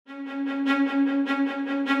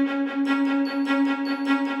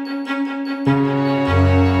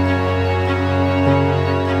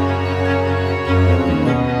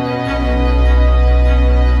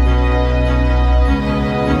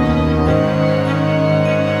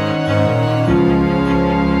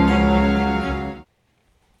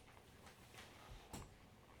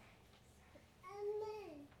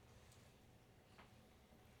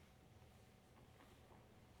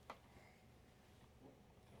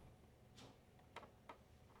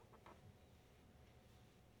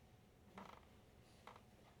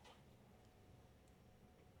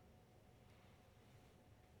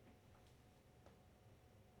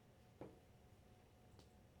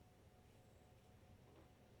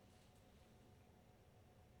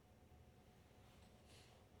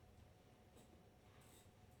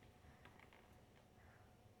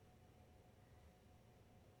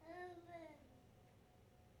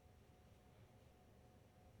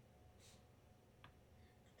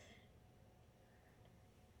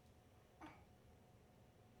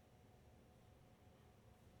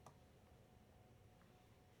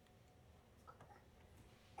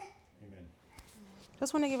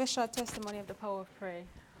Just want to give a short testimony of the power of prayer.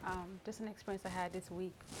 Just an experience I had this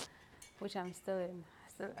week, which I'm still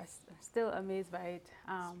amazed by it.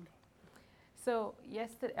 So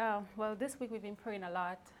yesterday, this week we've been praying a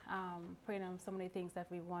lot, praying on so many things that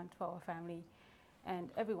we want for our family and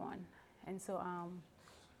everyone. And so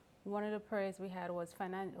one of the prayers we had was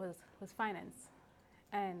finance.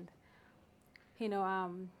 And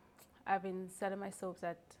I've been selling my soaps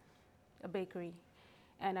at a bakery,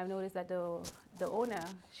 and I've noticed that the owner,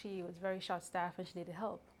 she was very short-staffed and she needed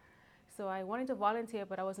help. So I wanted to volunteer,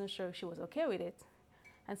 but I wasn't sure if she was okay with it.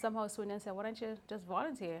 And somehow Swindon said, "Why don't you just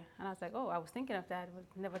volunteer?" And I was like, "Oh, I was thinking of that, but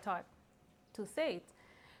never thought to say it."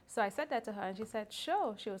 So I said that to her, and she said,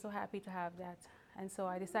 "Sure." She was so happy to have that. And so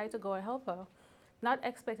I decided to go and help her, not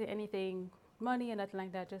expecting anything, money or nothing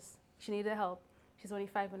like that. Just she needed help. She's only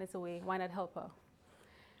 5 minutes away. Why not help her?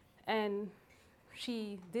 And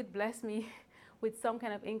she did bless me with some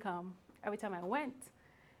kind of income every time I went,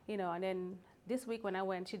 And then this week when I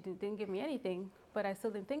went, she didn't give me anything, but I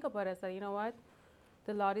still didn't think about it. I said, you know what?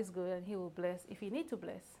 The Lord is good, and He will bless if He needs to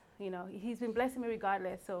bless. He's been blessing me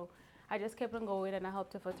regardless. So I just kept on going, and I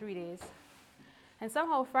helped her for 3 days. And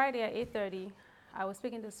somehow Friday at 8:30, I was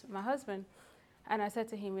speaking to my husband, and I said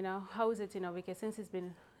to him, how is it, because since he's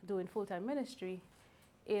been doing full-time ministry,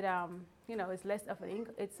 it's less of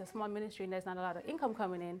it's a small ministry, and there's not a lot of income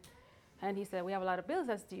coming in. And he said, we have a lot of bills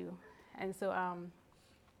that's due. And so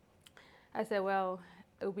I said, well,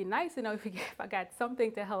 it would be nice, if I got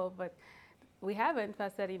something to help, but we haven't. So I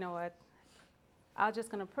said, you know what, I'm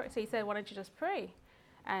just going to pray. So he said, why don't you just pray?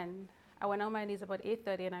 And I went on my knees about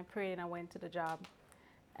 8:30, and I prayed, and I went to the job.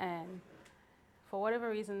 And for whatever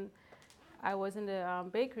reason, I was in the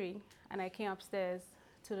bakery, and I came upstairs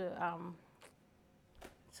to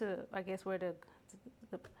I guess where the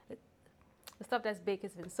stuff that's baked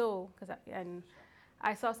has been sold. And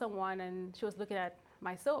I saw someone, and she was looking at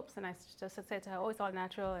my soaps, and I just said to her, "Oh, it's all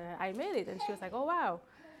natural, and I made it." And she was like, "Oh, wow."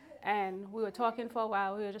 And we were talking for a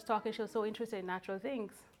while. We were just talking. She was so interested in natural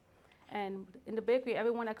things. And in the bakery,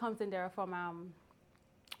 everyone that comes in there are from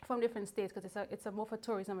different states, because it's a more for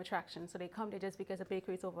tourism attraction. So they come there just because the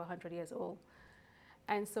bakery is over 100 years old.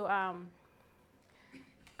 And so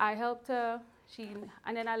I helped her.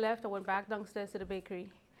 And then I left. I went back downstairs to the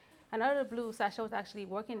bakery. And out of the blue, Sasha was actually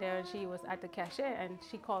working there, and she was at the cashier, and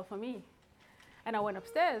she called for me. And I went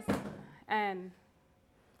upstairs and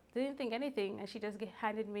didn't think anything, and she just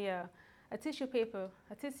handed me a tissue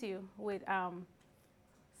with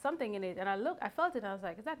something in it. And I felt it, and I was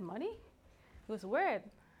like, is that money? It was weird.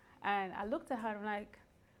 And I looked at her,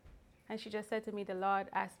 and she just said to me, the Lord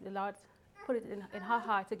put it in her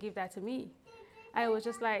heart to give that to me. And it was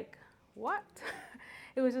just like, what?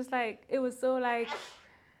 It was just like, I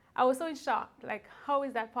was so in shock. Like, how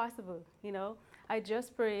is that possible? I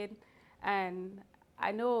just prayed, and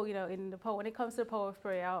I know, when it comes to the power of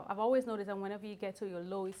prayer, I've always noticed that whenever you get to your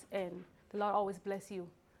lowest end, the Lord always bless you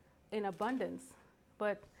in abundance.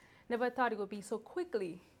 But never thought it would be so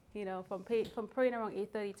quickly, from praying around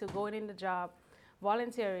 8:30 to going in the job,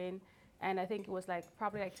 volunteering, and I think it was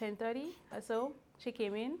probably 10:30 or so, she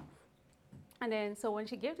came in. And then, so when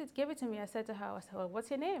she gave it to me, I said to her, well, what's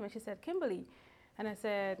your name? And she said, Kimberly. And I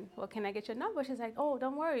said, well, can I get your number? She's like, oh,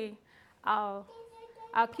 don't worry. I'll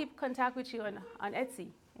keep contact with you on Etsy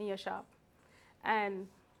in your shop. And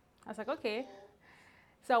I was like, okay.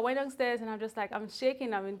 So I went downstairs, and I'm just I'm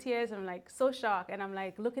shaking, I'm in tears, I'm so shocked. And I'm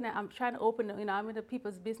I'm trying to open, I'm in the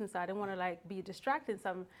people's business, so I didn't want to be distracted. So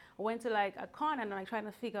I went to a con, and I'm trying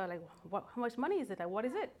to figure out how much money is it? What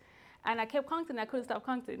is it? And I kept counting, I couldn't stop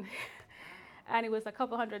counting. And it was a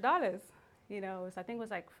couple $100, So I think it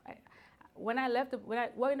was when I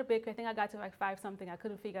went in the bakery, I think I got to 5 something. I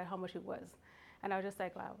couldn't figure out how much it was. And I was just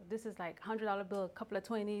wow, this is $100 bill, a couple of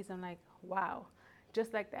 20s. I'm wow,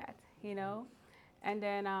 just like that, And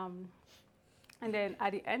then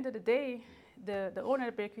at the end of the day, the owner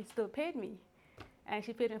of the bakery still paid me, and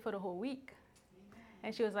she paid me for the whole week.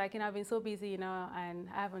 And she was like, I've been so busy, and I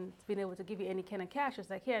haven't been able to give you any kind of cash. I was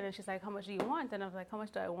like, here. And then she's like, how much do you want? And I was like, how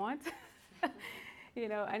much do I want?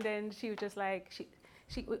 And then she was just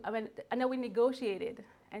and then we negotiated,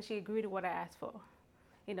 and she agreed to what I asked for,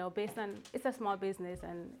 based on, it's a small business,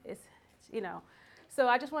 and it's, So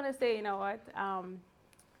I just want to say,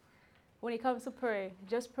 when it comes to prayer,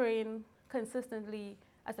 just praying consistently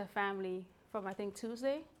as a family from, I think,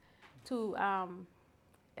 Tuesday to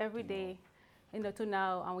every day, to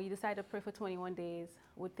now, and we decided to pray for 21 days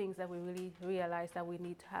with things that we really realized that we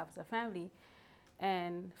need to have as a family.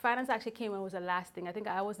 And finance actually came and was the last thing. I think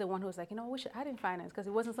I was the one who was like, we should add in finance, because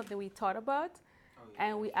it wasn't something we thought about. Oh, yeah.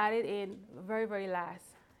 And we added in very, very last.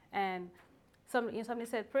 And somebody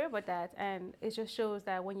said pray about that, and it just shows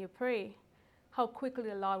that when you pray, how quickly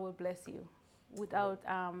the Lord will bless you, without.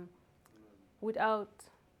 I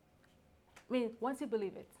mean, once you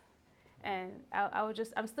believe it, and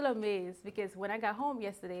I'm still amazed because when I got home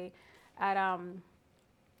yesterday, at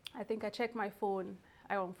I think I checked my phone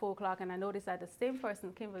around 4 o'clock, and I noticed that the same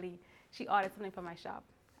person, Kimberly, she ordered something from my shop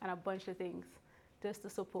and a bunch of things just to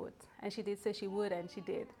support, and she did say she would, and she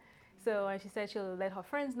did. So, and she said she'll let her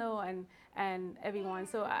friends know and everyone.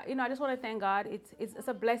 So, I just want to thank God. It's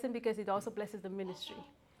a blessing because it also blesses the ministry,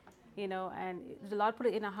 and the Lord put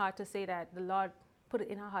it in our heart to say that. The Lord put it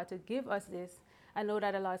in our heart to give us this. I know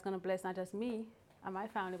that the Lord is going to bless not just me and my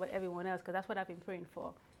family, but everyone else, because that's what I've been praying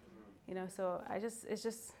for. So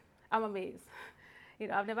I'm amazed.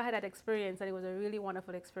 I've never had that experience, and it was a really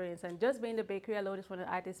wonderful experience. And just being in the bakery alone, just want to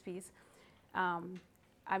add this piece.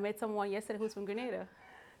 I met someone yesterday who's from Grenada.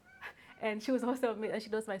 And she was also amazed, and she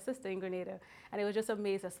knows my sister in Grenada. And it was just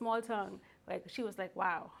amazing, a small town. Like, she was like,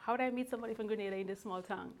 wow, how did I meet somebody from Grenada in this small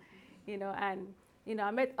town? I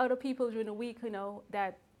met other people during the week,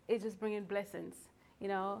 that is just bringing blessings,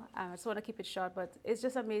 I just want to keep it short, but it's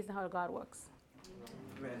just amazing how God works.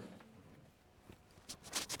 Amen.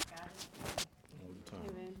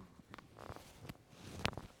 Amen.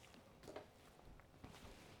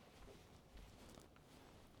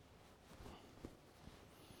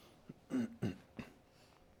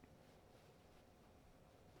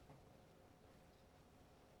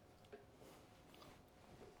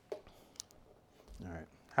 All right.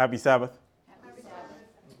 Happy Sabbath. Happy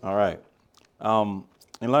Sabbath. All right.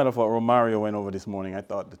 In light of what Romario went over this morning, I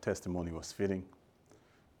thought the testimony was fitting.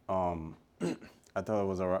 I thought it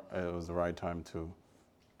was the right time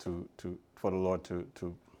for the Lord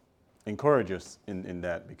to encourage us in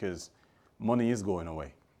that, because money is going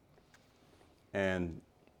away, and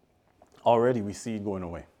already we see it going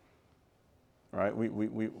away. Right?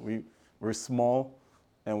 We're small,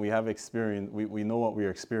 and we have experience. We know what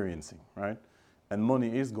we're experiencing, right? And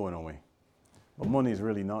money is going away. But money is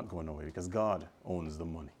really not going away because God owns the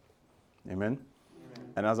money. Amen?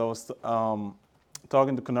 Amen. And as I was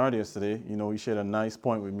talking to Kennard yesterday, he shared a nice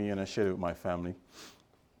point with me, and I shared it with my family.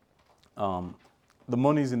 The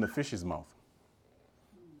money is in the fish's mouth,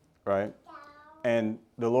 right? And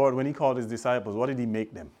the Lord, when he called his disciples, what did he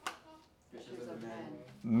make them? Fishers of men.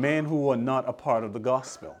 Men who were not a part of the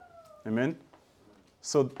gospel. Amen?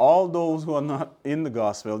 So all those who are not in the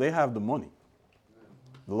gospel, they have the money.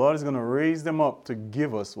 The Lord is going to raise them up to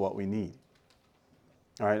give us what we need.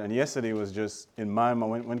 All right, and yesterday was just in my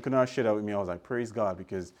mind, when Kennard shared that with me, I was like, praise God,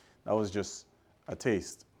 because that was just a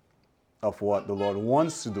taste of what the Lord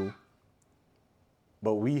wants to do.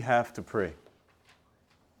 But we have to pray.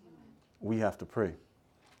 We have to pray.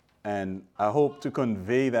 And I hope to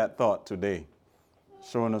convey that thought today,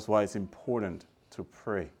 showing us why it's important to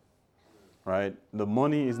pray. Right? The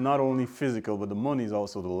money is not only physical, but the money is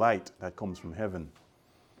also the light that comes from heaven.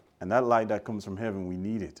 And that light that comes from heaven, we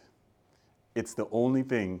need it. It's the only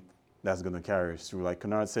thing that's going to carry us through. Like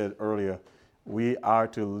Kennard said earlier, we are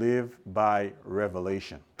to live by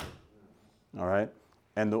revelation. All right?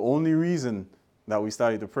 And the only reason that we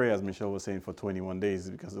started to pray, as Michelle was saying, for 21 days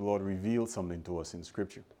is because the Lord revealed something to us in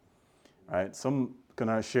Scripture. All right?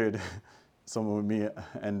 Kennard shared some with me,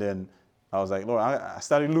 and then I was like, Lord, I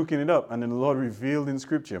started looking it up, and then the Lord revealed in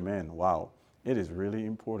Scripture, man, wow, it is really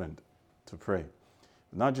important to pray.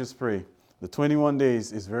 Not just pray. The 21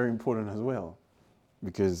 days is very important as well,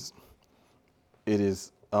 because it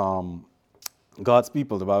is God's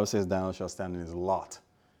people. The Bible says Daniel shall stand in his lot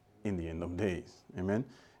in the end of days. Amen?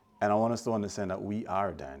 And I want us to understand that we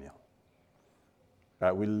are Daniel.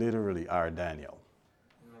 Right? We literally are Daniel.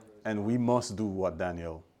 And we must do what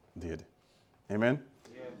Daniel did. Amen?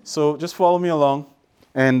 Yeah. So just follow me along.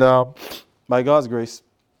 And by God's grace,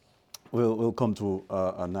 we'll come to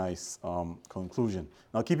a nice conclusion.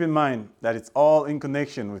 Now keep in mind that it's all in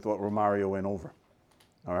connection with what Romario went over.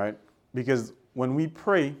 All right? Because when we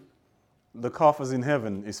pray, the coffers in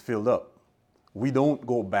heaven is filled up. We don't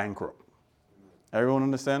go bankrupt. Everyone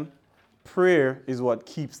understand? Prayer is what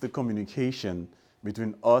keeps the communication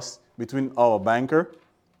between us, between our banker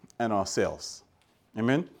and ourselves.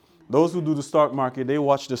 Amen? Those who do the stock market, they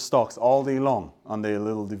watch the stocks all day long on their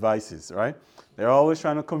little devices, right? They're always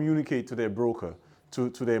trying to communicate to their broker, to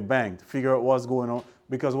their bank, to figure out what's going on.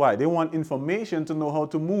 Because why? They want information to know how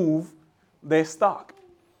to move their stock.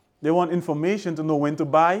 They want information to know when to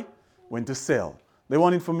buy, when to sell. They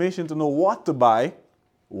want information to know what to buy,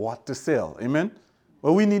 what to sell. Amen?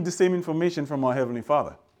 Well, we need the same information from our Heavenly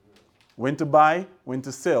Father. When to buy, when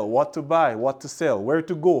to sell, what to buy, what to sell, where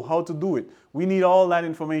to go, how to do it. We need all that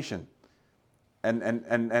information.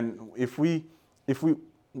 And if we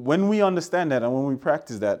when we understand that and when we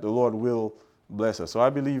practice that, the Lord will bless us. So I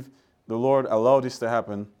believe the Lord allowed this to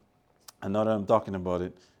happen. And now that I'm talking about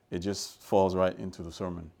it, it just falls right into the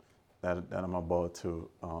sermon that I'm about to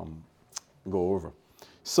go over.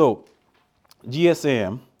 So,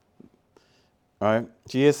 GSAM, all right,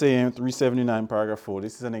 GSAM 379, paragraph 4.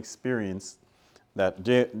 This is an experience that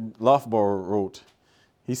Loughborough wrote.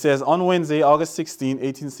 He says, on Wednesday, August 16,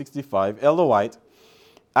 1865, Elder White,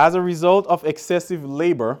 as a result of excessive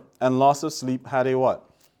labor and loss of sleep, had a what?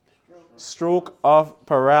 Stroke of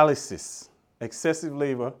paralysis. Excessive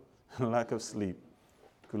labor and lack of sleep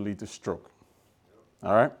could lead to stroke.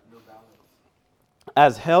 All right?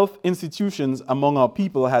 As health institutions among our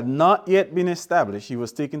people had not yet been established, he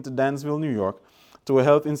was taken to Dansville, New York, to a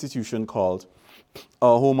health institution called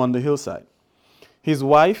Home on the Hillside. His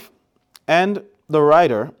wife and the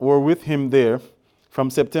writer were with him there from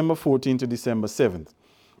September 14 to December 7th.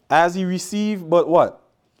 As he received but what?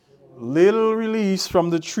 Little release from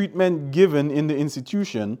the treatment given in the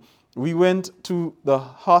institution, we went to the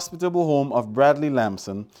hospitable home of Bradley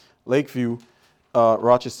Lamson, Lakeview,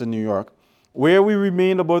 Rochester, New York, where we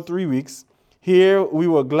remained about 3 weeks. Here we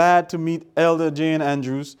were glad to meet Elder Jane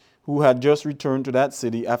Andrews, who had just returned to that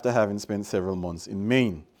city after having spent several months in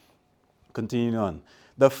Maine. Continuing on.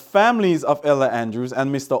 The families of Elder Andrews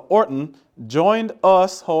and Mr. Orton joined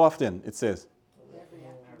us, how often? It says,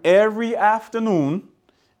 every afternoon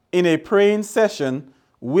in a praying session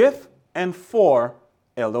with and for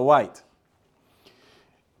Elder White.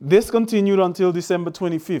 This continued until December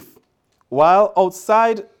 25th. While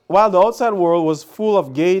the outside world was full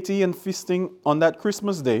of gaiety and feasting on that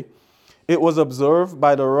Christmas day, it was observed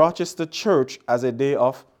by the Rochester Church as a day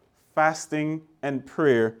of fasting and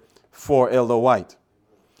prayer for Elder White.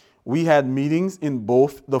 We had meetings in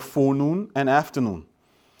both the forenoon and afternoon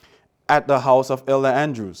at the house of Elder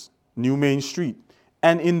Andrews, New Main Street.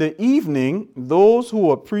 And in the evening, those who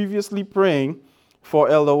were previously praying for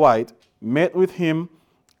Elder White met with him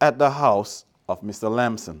at the house of Mr.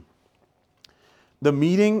 Lamson. The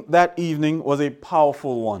meeting that evening was a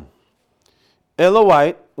powerful one. Elder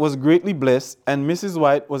White was greatly blessed, and Mrs.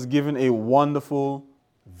 White was given a wonderful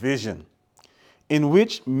vision in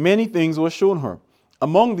which many things were shown her.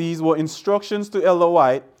 Among these were instructions to Elder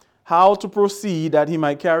White how to proceed that he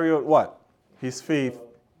might carry out what? His faith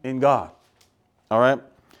in God. All right?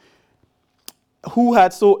 Who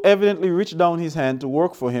had so evidently reached down his hand to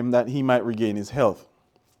work for him that he might regain his health.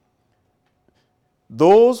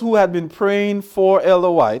 Those who had been praying for Elder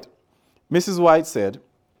White, Mrs. White said,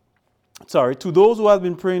 to those who had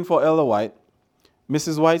been praying for Elder White,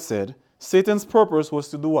 Mrs. White said, Satan's purpose was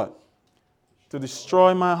to do what? To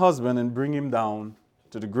destroy my husband and bring him down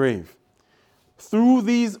to the grave. Through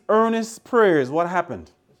these earnest prayers, what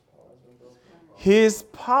happened? His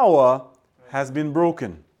power has been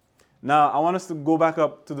broken. Now, I want us to go back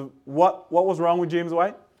up to what was wrong with James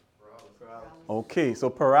White? Okay, so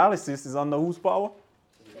paralysis is under whose power?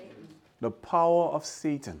 Satan. The power of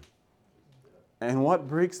Satan. And what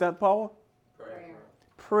breaks that power? Prayer.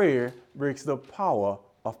 Prayer breaks the power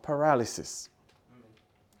of paralysis.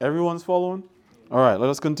 Everyone's following? All right, let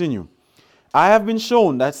us continue. I have been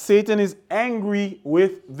shown that Satan is angry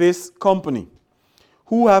with this company,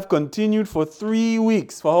 who have continued for 3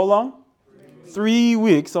 weeks. For how long? 3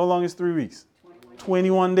 weeks. How long is 3 weeks?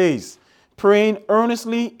 21 days. Praying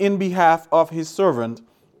earnestly in behalf of his servant,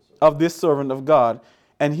 of this servant of God.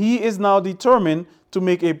 And he is now determined to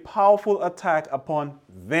make a powerful attack upon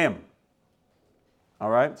them. All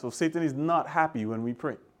right? So Satan is not happy when we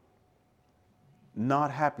pray.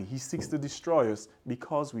 Not happy. He seeks to destroy us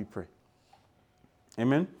because we pray.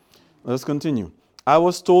 Amen? Let's continue. I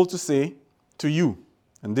was told to say to you,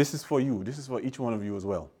 and this is for you, this is for each one of you as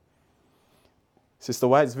well. Sister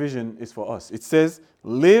White's vision is for us. It says,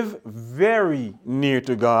 live very near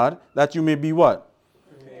to God, that you may be what?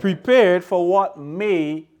 Prepared for what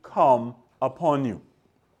may come upon you.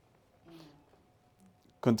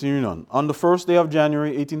 Continuing on. On the first day of January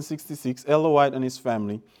 1866, Elder White and his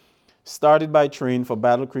family started by train for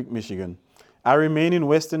Battle Creek, Michigan. I remained in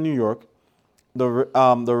Western New York the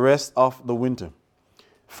rest of the winter.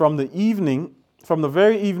 From the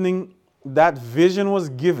very evening that vision was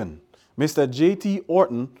given, Mr. J.T.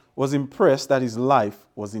 Orton was impressed that his life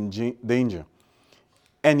was in danger.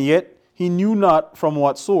 And yet, he knew not from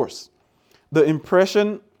what source. The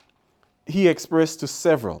impression he expressed to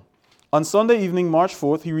several. On Sunday evening, March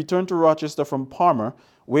 4th, he returned to Rochester from Palmer,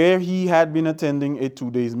 where he had been attending a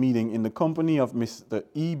 2-day meeting in the company of Mr.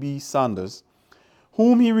 E.B. Sanders,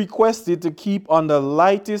 whom he requested to keep on the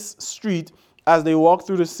lightest street as they walked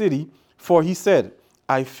through the city, for he said,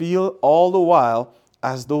 I feel all the while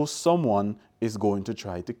as though someone is going to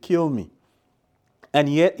try to kill me. And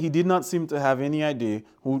yet he did not seem to have any idea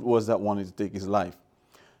who it was that wanted to take his life.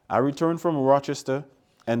 I returned from Rochester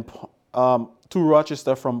to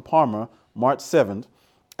Rochester from Parma, March 7th,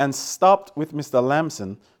 and stopped with Mr.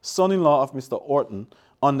 Lamson, son-in-law of Mr. Orton,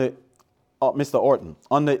 on the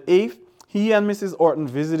 8th, he and Mrs. Orton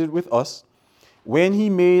visited with us. When we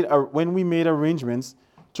made arrangements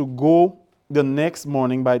to go the next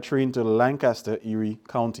morning by train to Lancaster, Erie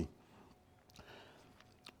County,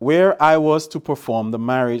 where I was to perform the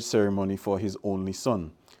marriage ceremony for his only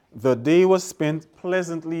son. The day was spent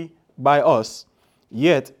pleasantly by us,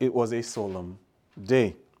 yet it was a solemn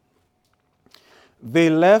day. They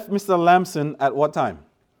left Mr. Lamson at what time?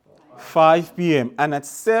 5 p.m. And at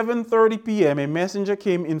 7:30 p.m., a messenger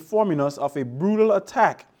came informing us of a brutal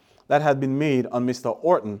attack that had been made on Mr.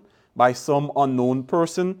 Orton by some unknown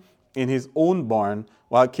person in his own barn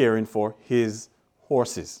while caring for his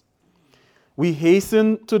horses. We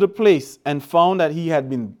hastened to the place and found that he had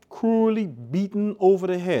been cruelly beaten over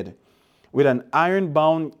the head with an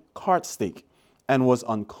iron-bound cart stake and was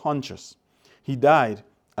unconscious. He died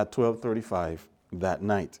at 12:35 that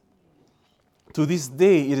night. To this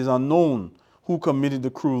day, it is unknown who committed the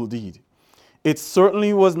cruel deed. It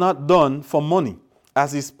certainly was not done for money,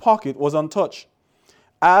 as his pocket was untouched,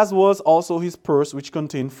 as was also his purse, which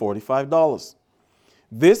contained $45.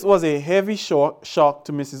 This was a heavy shock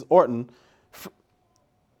to Mrs. Orton,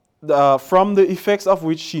 from the effects of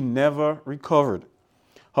which she never recovered.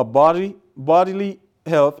 Her bodily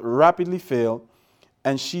health rapidly failed,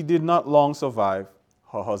 and she did not long survive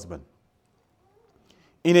her husband.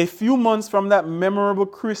 In a few months from that memorable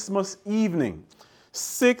Christmas evening,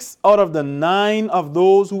 6 out of the 9 of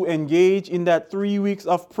those who engaged in that 3 weeks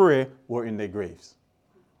of prayer were in their graves.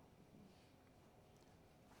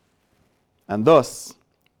 And thus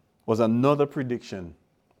was another prediction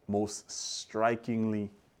most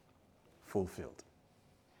strikingly fulfilled.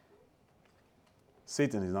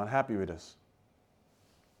 Satan is not happy with us.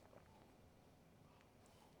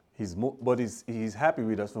 But he's happy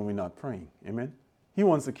with us when we're not praying. Amen? He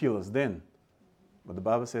wants to kill us then. But the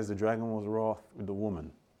Bible says the dragon was wroth with the woman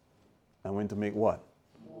and went to make what?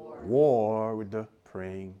 War with the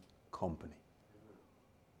praying company.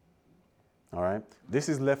 All right? This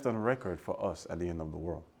is left on record for us at the end of the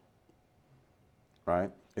world. Right?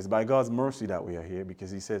 It's by God's mercy that we are here,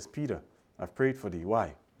 because he says, Peter, I've prayed for thee.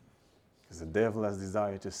 Why? Because the devil has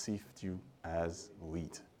desired to sift you as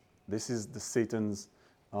wheat. This is Satan's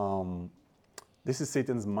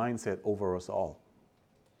mindset over us all.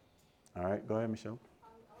 All right, go ahead, Michelle.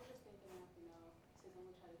 I was just thinking of, Satan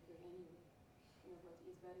will try to kill anyway. But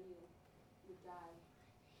it's better you die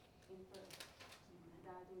in prayer,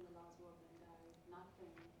 die doing the Lord's work, and die not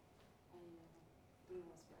praying and doing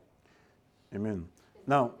what's right. Amen.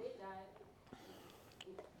 Now, they die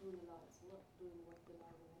doing the Lord's work, doing what the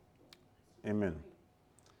Lord wants. amen.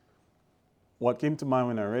 What came to mind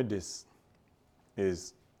when I read this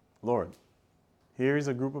is, Lord, here is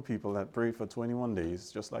a group of people that prayed for 21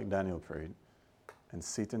 days, just like Daniel prayed, and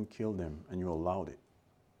Satan killed them, and you allowed it.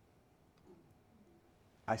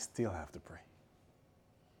 I still have to pray.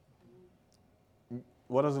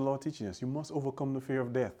 What is the Lord teaching us? You must overcome the fear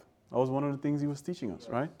of death. That was one of the things he was teaching us,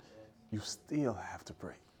 right? You still have to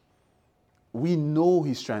pray. We know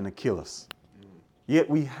he's trying to kill us. Yet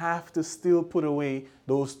we have to still put away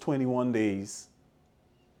those 21 days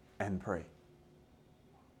and pray.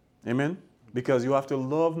 Amen? Because you have to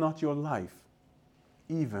love not your life,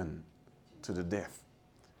 even to the death.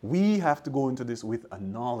 We have to go into this with a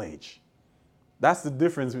knowledge. That's the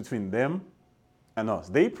difference between them and us.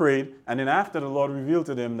 They prayed, and then after the Lord revealed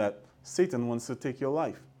to them that Satan wants to take your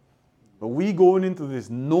life. But we going into this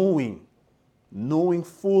knowing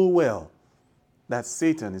full well that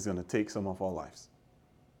Satan is going to take some of our lives.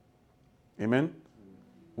 Amen?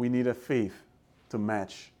 We need a faith to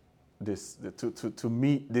match this, to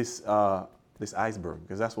meet this iceberg,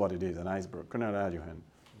 because that's what it is, an iceberg. Couldn't I add your hand?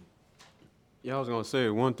 Yeah, I was going to say,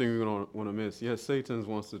 one thing we don't want to miss. Yes, Satan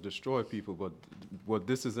wants to destroy people, but what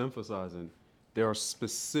this is emphasizing, there are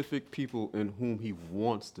specific people in whom he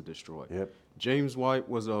wants to destroy. Yep. James White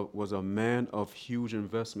was a man of huge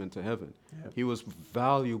investment to heaven. Yep. He was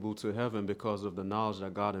valuable to heaven because of the knowledge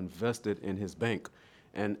that God invested in his bank.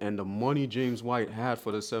 And the money James White had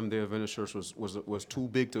for the Seventh-day Adventist Church was too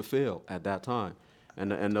big to fail at that time.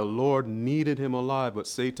 And the Lord needed him alive, but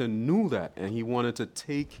Satan knew that, and he wanted to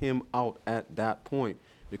take him out at that point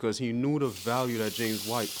because he knew the value that James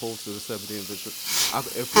White posed to the Seventh-day Adventist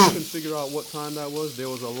Church. If we can figure out what time that was, there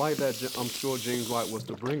was a light that I'm sure James White was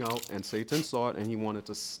to bring out, and Satan saw it, and he wanted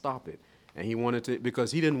to stop it. And he wanted to,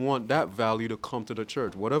 because he didn't want that value to come to the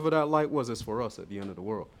church. Whatever that light was, it's for us at the end of the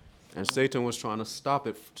world. And Satan was trying to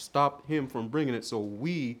stop him from bringing it so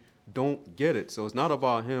we don't get it. So it's not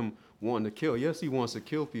about him wanting to kill. Yes, he wants to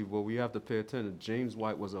kill people, but we have to pay attention. James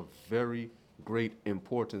White was of very great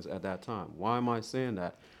importance at that time. Why am I saying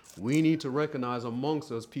that? We need to recognize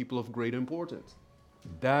amongst us people of great importance.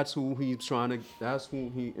 That's who he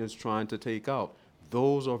is trying to take out.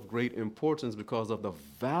 Those of great importance because of the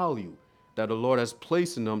value that the Lord has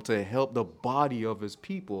placed in them to help the body of his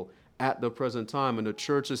people at the present time. And the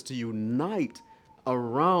church is to unite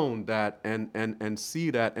around that and see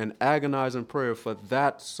that and agonize in prayer for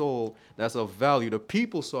that soul that's of value. The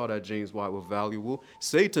people saw that James White was valuable.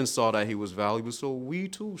 Satan saw that he was valuable. So we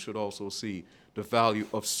too should also see the value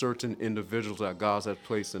of certain individuals that God has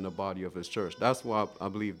placed in the body of his church. That's why I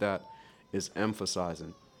believe that is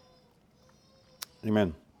emphasizing.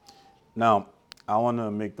 Amen. Now, I want to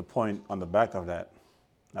make the point on the back of that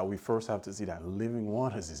we first have to see that living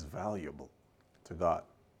waters is valuable to God.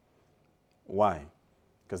 Why?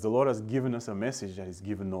 Because the Lord has given us a message that he's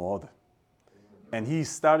given no other. And he's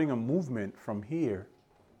starting a movement from here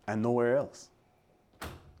and nowhere else.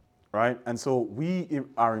 Right? And so we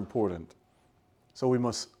are important. So we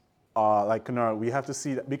must, like Kanara, we have to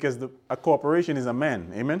see that because a corporation is a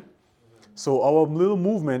man. Amen? So our little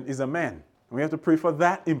movement is a man. We have to pray for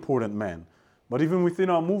that important man. But even within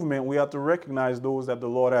our movement, we have to recognize those that the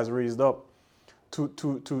Lord has raised up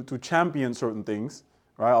to champion certain things,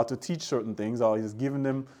 right? Or to teach certain things, or he's given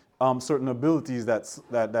them certain abilities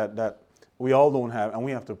that we all don't have, and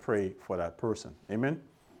we have to pray for that person. Amen?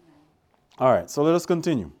 All right, so let us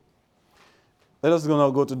continue. Let us now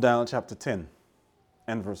go to Daniel chapter 10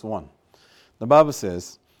 and verse 1. The Bible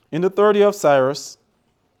says, in the 30th year of Cyrus,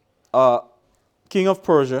 king of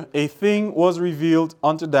Persia, a thing was revealed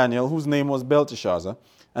unto Daniel, whose name was Belteshazzar.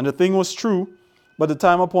 And the thing was true, but the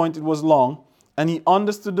time appointed was long, and he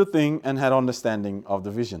understood the thing and had understanding of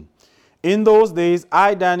the vision. In those days,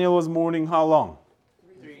 I, Daniel, was mourning how long?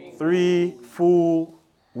 3 full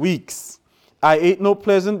weeks. I ate no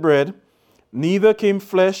pleasant bread, neither came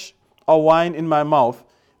flesh or wine in my mouth,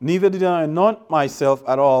 neither did I anoint myself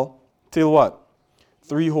at all, till what?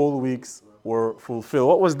 3 whole weeks were fulfilled.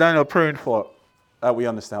 What was Daniel praying for? That we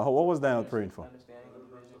understand. What was Daniel praying for?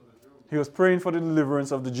 He was praying for the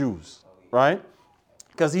deliverance of the Jews, right?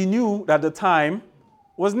 Because he knew that the time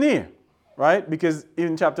was near, right? Because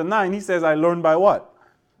in chapter 9, he says, I learned by what?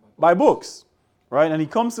 By books, right? And he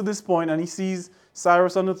comes to this point and he sees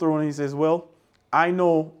Cyrus on the throne and he says, well, I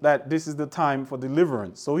know that this is the time for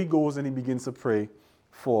deliverance. So he goes and he begins to pray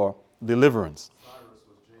for deliverance. Cyrus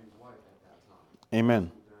was James White at that time.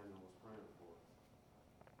 Amen.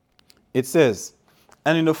 It says,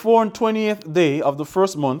 and in the 24th day of the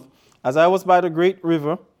first month, as I was by the great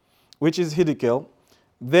river, which is Hiddekel,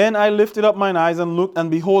 then I lifted up mine eyes and looked, and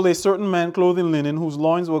behold, a certain man clothed in linen, whose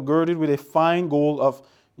loins were girded with a fine gold of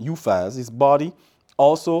Uphaz. His body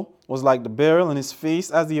also was like the beryl, and his face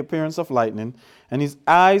as the appearance of lightning, and his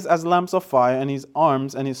eyes as lamps of fire, and his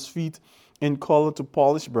arms and his feet in color to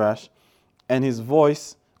polished brass, and his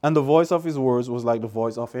voice, and the voice of his words was like the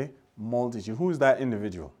voice of a multitude. Who is that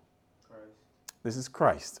individual? This is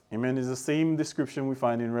Christ. Amen. It's the same description we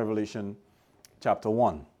find in Revelation chapter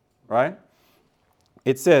 1, right?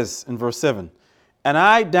 It says in verse 7, and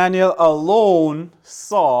I, Daniel, alone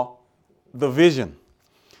saw the vision.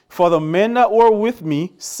 For the men that were with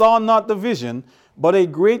me saw not the vision, but a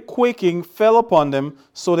great quaking fell upon them,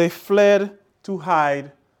 so they fled to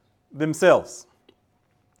hide themselves.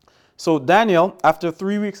 So Daniel, after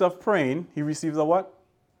 3 weeks of praying, he receives a what?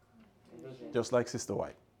 Just like Sister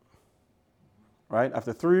White. Right?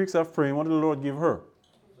 After 3 weeks of praying, what did the Lord give her?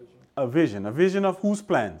 A vision. A vision of whose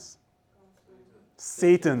plans?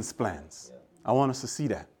 Satan's plans. I want us to see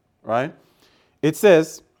that. Right? It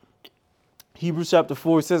says, Hebrews chapter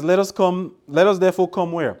 4, it says, let us therefore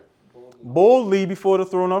come where? Boldly before the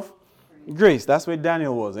throne of grace. That's where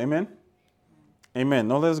Daniel was. Amen? Amen.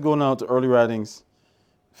 Now let's go now to early writings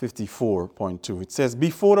 54.2. It says,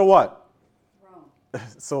 before the what?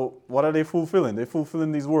 So what are they fulfilling? They're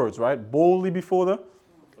fulfilling these words, right? Boldly before the.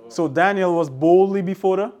 So Daniel was boldly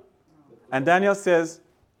before the. And Daniel says,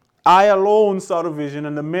 I alone saw the vision,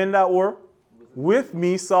 and the men that were with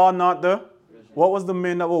me saw not the. What was the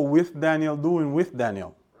men that were with Daniel doing with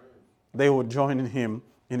Daniel? They were joining him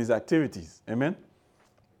in his activities. Amen?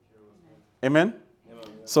 Amen?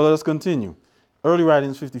 So let us continue. Early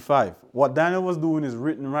writings 55. What Daniel was doing is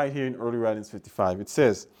written right here in early writings 55. It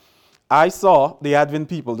says, I saw the Advent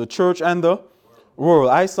people, the church and the world.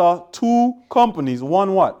 I saw 2 companies.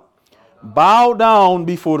 One what? Bow down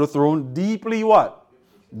before the throne, deeply what?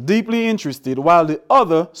 Deeply interested, while the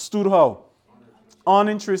other stood how?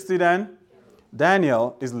 Uninterested, and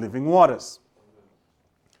Daniel is living waters.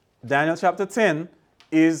 Daniel chapter 10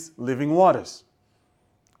 is living waters.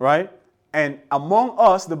 Right? And among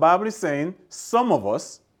us, the Bible is saying some of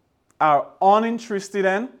us are uninterested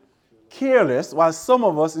and careless, while some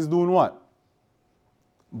of us is doing what?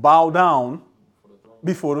 Bow down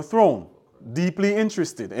before the throne. Deeply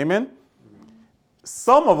interested. Amen?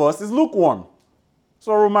 Some of us is lukewarm.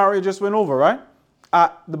 So Romario just went over, right?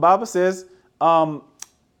 The Bible says,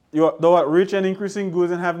 you're rich and increasing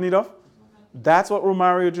goods and have need of. That's what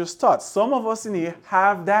Romario just taught. Some of us in here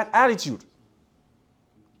have that attitude.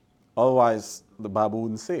 Otherwise, the Bible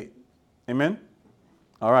wouldn't say it. Amen?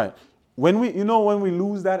 All right. When we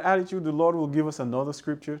lose that attitude, the Lord will give us another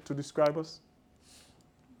scripture to describe us.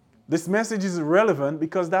 This message is relevant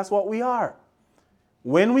because that's what we are.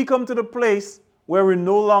 When we come to the place where we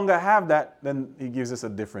no longer have that, then he gives us a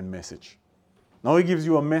different message. Now he gives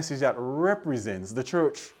you a message that represents the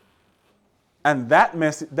church. And that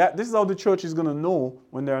message, this is how the church is going to know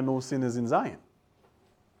when there are no sinners in Zion.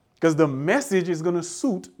 Because the message is going to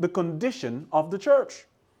suit the condition of the church.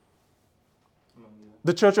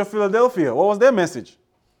 The Church of Philadelphia, what was their message?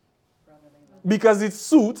 Because it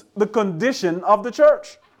suits the condition of the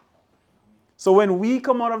church. So when we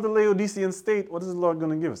come out of the Laodicean state, what is the Lord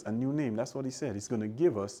going to give us? A new name. That's what he said. He's going to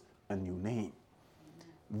give us a new name.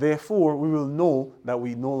 Therefore, we will know that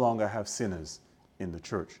we no longer have sinners in the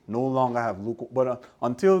church. No longer have lukewarm. But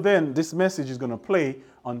until then, this message is going to play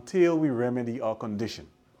until we remedy our condition.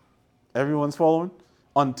 Everyone's following?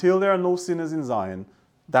 Until there are no sinners in Zion,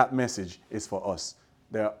 that message is for us.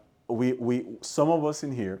 Some of us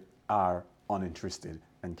in here are uninterested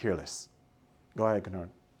and careless. Go ahead, Kennard.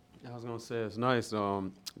 I was going to say, it's nice.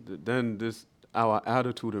 Then our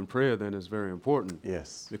attitude in prayer then is very important.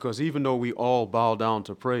 Yes. Because even though we all bow down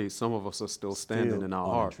to pray, some of us are still standing in our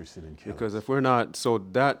heart. Because if we're not, so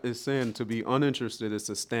that is saying to be uninterested is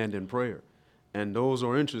to stand in prayer. And those who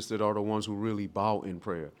are interested are the ones who really bow in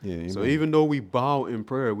prayer. Yeah, so even though we bow in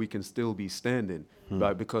prayer, we can still be standing,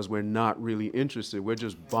 right? Because we're not really interested. We're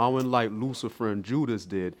just bowing like Lucifer and Judas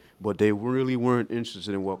did, but they really weren't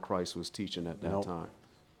interested in what Christ was teaching at that time.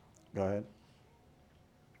 Go ahead.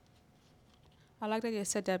 I like that you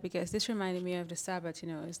said that because this reminded me of the Sabbath.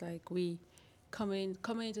 It's like we coming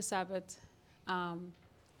into Sabbath,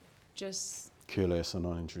 just careless and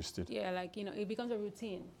uninterested. Yeah, it becomes a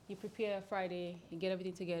routine. You prepare Friday, you get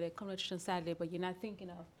everything together, come to church on Saturday, but you're not thinking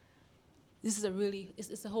of this is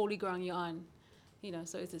it's a holy ground you're on.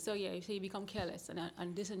 So you become careless and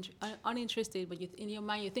uninterested, but in your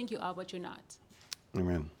mind you think you are, but you're not.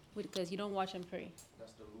 Amen. Because you don't watch and pray.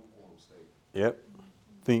 That's the lukewarm state. Yep.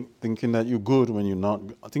 Thinking that you're good when you're not.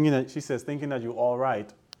 Thinking that you're all right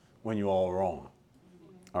when you're all wrong.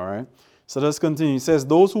 All right. So let's continue. It says,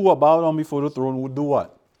 those who are bowed down before the throne would do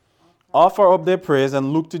what? Offer up their prayers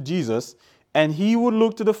and look to Jesus, and he would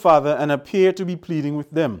look to the Father and appear to be pleading with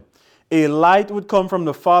them. A light would come from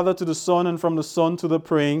the Father to the Son, and from the Son to the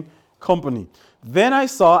praying company. Then I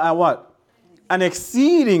saw what? An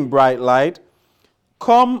exceeding bright light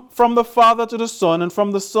come from the Father to the Son, and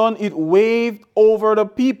from the Son it waved over the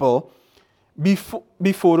people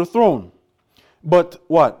before the throne. But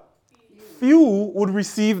what? Few would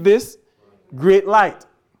receive this great light.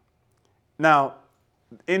 Now,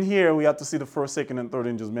 in here we have to see the first, second, and third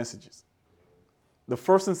angels' messages. The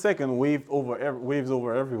first and second waves over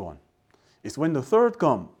everyone. It's when the third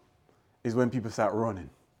comes, is when people start running.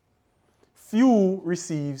 Few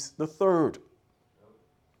receives the third.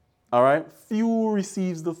 All right? Few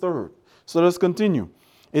receives the third. So let's continue.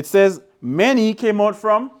 It says, many came out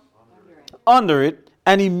from under it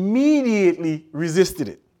and immediately resisted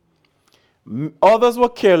it. Others were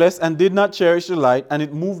careless and did not cherish the light, and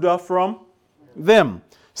it moved off from them.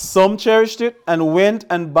 Some cherished it and went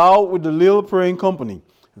and bowed with the little praying company.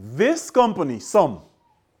 This company, some.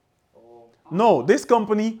 No, this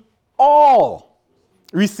company, all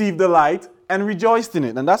received the light and rejoiced in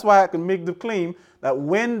it. And that's why I can make the claim that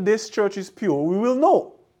when this church is pure, we will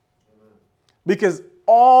know. Because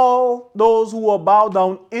all those who are bowed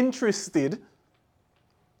down, interested,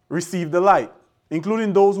 received the light,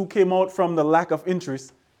 including those who came out from the lack of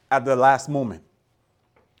interest at the last moment.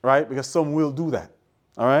 Right? Because some will do that.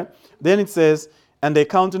 All right? Then it says, and their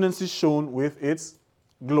countenance is shown with its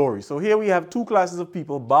glory. So here we have two classes of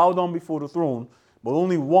people bowed down before the throne, but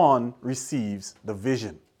only one receives the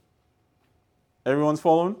vision. Everyone's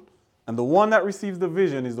following? And the one that receives the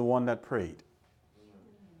vision is the one that prayed.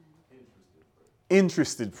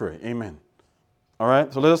 Interested pray. Amen. All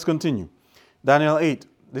right? So let us continue. Daniel 8.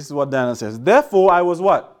 This is what Daniel says. Therefore I was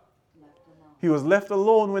what? He was left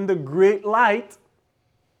alone when the great light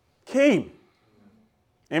came.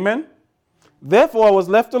 Amen? Therefore I was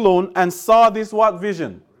left alone and saw this what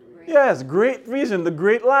vision? Yes, great vision, the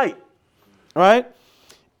great light. Right?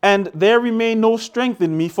 And there remained no strength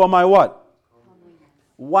in me for my what?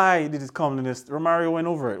 Why did his comeliness, Romario went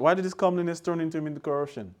over it. Why did his comeliness turn into him into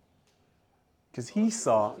corruption? Because he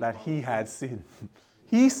saw that he had sinned.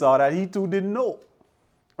 He saw that he too didn't know.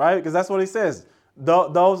 Right? Because that's what he says.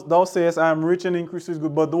 Thou sayest, I am rich and increase is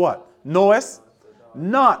good, but the what? Knowest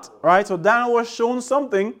not. Right? So Daniel was shown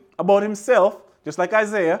something about himself, just like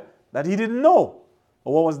Isaiah, that he didn't know.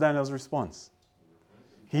 But what was Daniel's response?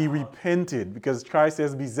 He repented, because Christ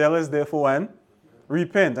says, be zealous therefore and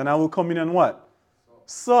repent. And I will come in and what?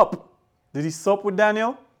 Sup. Did he sup with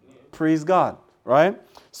Daniel? Praise God. Right?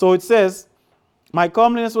 So it says, my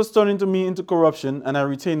comeliness was turned into me into corruption, and I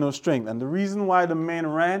retained no strength. And the reason why the men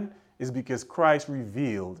ran is because Christ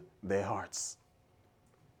revealed their hearts.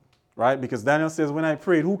 Right? Because Daniel says, when I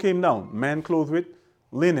prayed, who came down? Man clothed with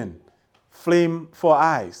linen, flame for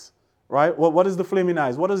eyes. Right? What is the flame in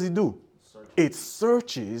eyes? What does he do? It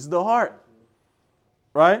searches the heart.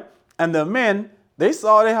 Right? And the men, they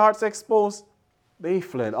saw their hearts exposed. They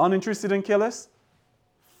fled. Uninterested and careless,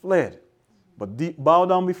 fled. But bow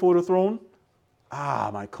down before the throne.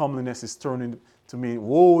 My comeliness is turning to me.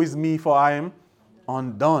 Woe is me, for I am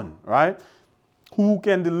undone. Right? Who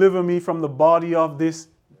can deliver me from the body of this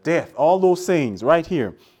death? All those sayings right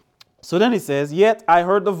here. So then it says, yet I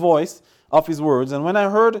heard the voice of his words. And when I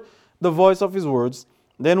heard the voice of his words,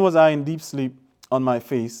 then was I in deep sleep on my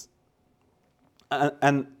face.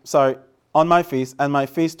 On my face, and my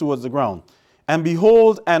face towards the ground. And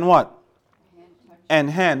behold, and what? And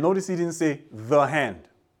hand. Notice he didn't say the hand.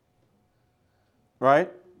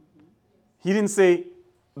 Right? He didn't say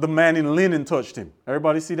the man in linen touched him.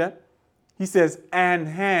 Everybody see that? He says, and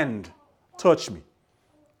hand touched me.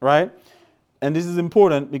 Right? And this is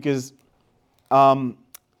important because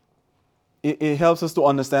it helps us to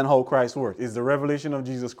understand how Christ works. It's the revelation of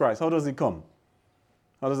Jesus Christ. How does it come?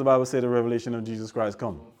 How does the Bible say the revelation of Jesus Christ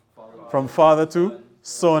come? From Father to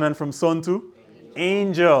Son, and from Son to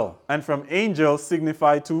angel. And from angel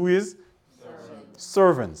signified to his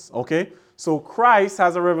servants. Okay? So Christ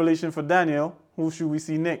has a revelation for Daniel. Who should we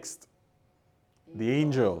see next? The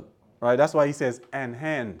angel. Right? That's why he says, and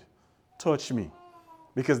hand touch me.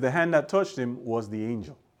 Because the hand that touched him was the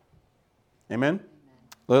angel. Amen?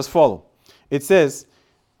 Let us follow. It says,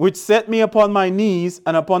 which set me upon my knees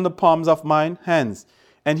and upon the palms of mine hands.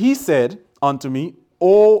 And he said unto me,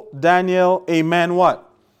 O Daniel, a man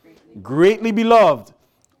what? Greatly beloved.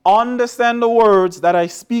 Understand the words that I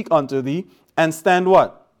speak unto thee, and stand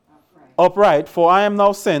what? Upright. For I am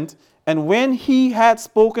now sent. And when he had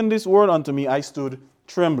spoken this word unto me, I stood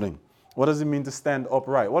trembling. What does it mean to stand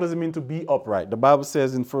upright? What does it mean to be upright? The Bible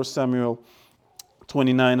says in 1 Samuel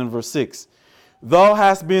 29 and verse 6, thou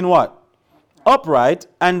hast been what? Upright,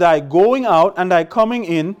 and thy going out and thy coming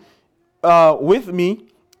in with me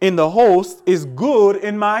in the host is good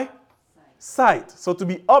in my sight. So to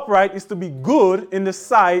be upright is to be good in the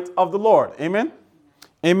sight of the Lord. Amen?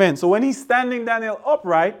 Amen. So when he's standing Daniel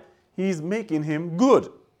upright, he's making him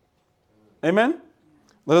good. Amen?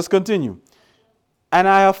 Let us continue. And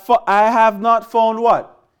I have not found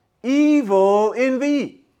what? Evil in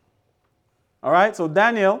thee. All right, so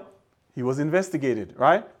Daniel, he was investigated,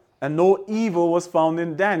 right? And no evil was found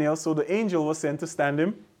in Daniel, so the angel was sent to stand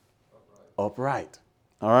him upright.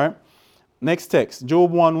 All right, next text,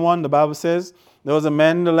 Job 1:1, the Bible says, there was a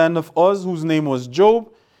man in the land of Uz whose name was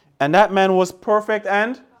Job, and that man was perfect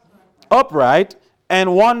and upright,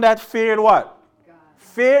 and one that feared what? God.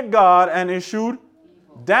 Feared God and eschewed.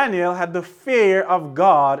 Daniel had the fear of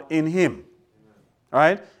God in him. All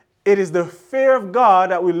right? It is the fear of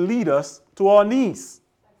God that will lead us to our knees.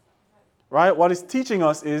 Right? What it's teaching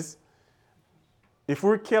us is, if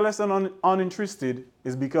we're careless and uninterested,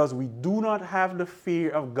 is because we do not have the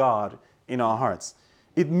fear of God in our hearts.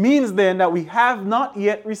 It means then that we have not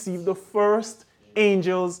yet received the first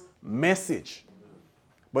angel's message.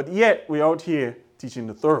 But yet we're out here teaching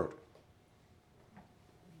the third.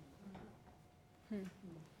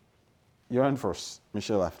 You're on first,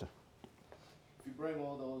 Michelle after. If you bring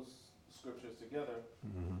all those scriptures together,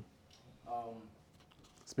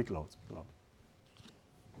 Speak loud, speak loud.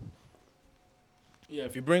 yeah,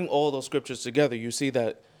 if you bring all those scriptures together, you see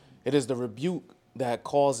that it is the rebuke that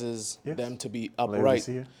causes them to be upright.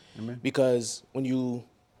 Because when you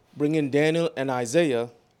bring in Daniel and Isaiah,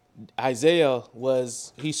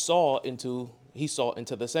 he saw into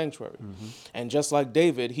the sanctuary. And just like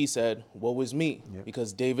David, he said, woe is me,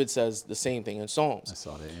 because David says the same thing in Psalms. I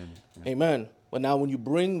saw that. Amen. But now when you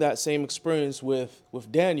bring that same experience with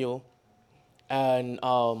Daniel, and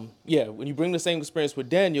when you bring the same experience with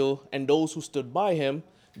Daniel and those who stood by him,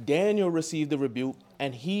 Daniel received the rebuke,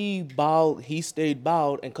 and he stayed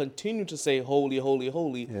bowed and continued to say, "Holy, holy,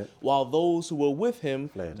 holy," while those who were with him,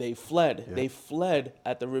 they fled. They fled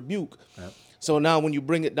at the rebuke. So now when you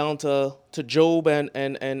bring it down to Job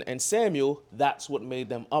and Samuel, that's what made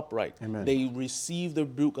them upright. Amen. They received the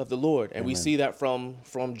rebuke of the Lord. And we see that from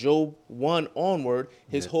Job 1 onward,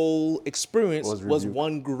 his whole experience was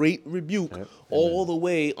one great rebuke all the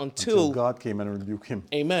way until God came and rebuked him.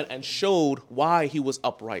 Amen. And showed why he was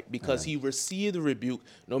upright, because he received the rebuke.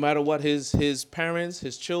 No matter what his parents,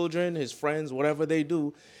 his children, his friends, whatever they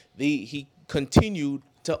do, he continued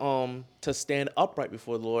to stand upright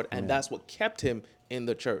before the Lord, and that's what kept him in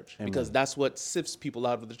the church, because that's what sifts people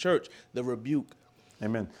out of the church, the rebuke.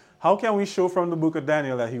 Amen. How can we show from the book of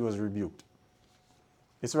Daniel that he was rebuked?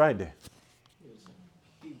 It's right there.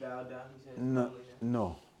 He bowed down. He said,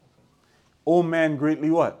 No. O man,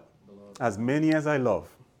 greatly what? As many as I love,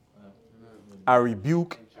 I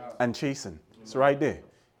rebuke and chasten. It's right there.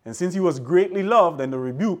 And since he was greatly loved, then the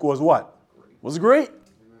rebuke was what? Was great.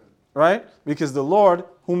 Right? Because the Lord,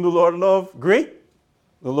 whom the Lord loved, great,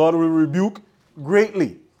 the Lord will rebuke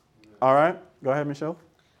greatly. All right? Go ahead, Michelle.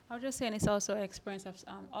 I was just saying it's also an experience of,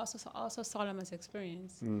 also Solomon's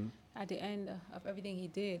experience. At the end of everything he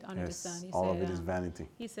did under the sun. He all said, of it is vanity.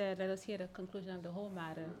 He said, let us hear the conclusion of the whole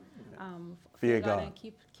matter. Fear God.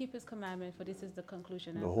 And keep his commandment, for this is the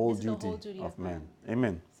conclusion. The whole this duty, is the whole duty of man.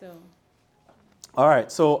 Amen. So. All right.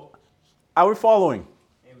 So are we following?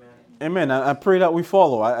 Amen. I pray that we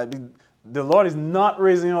follow. The Lord is not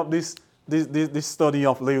raising up this study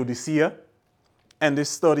of Laodicea and this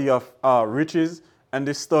study of riches and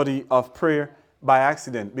this study of prayer by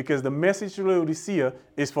accident, because the message to Laodicea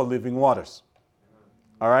is for living waters.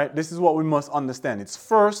 All right? This is what we must understand. It's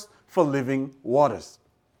first for living waters.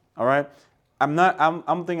 All right? I'm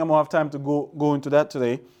thinking I'm going to have time to go into that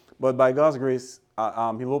today, but by God's grace,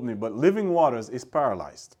 He'll open it. But living waters is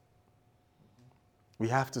paralyzed. We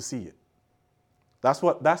have to see it. That's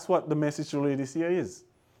what the message to Laodicea is.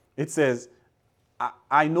 It says,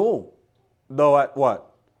 I know thou art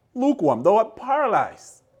what? Lukewarm. Thou art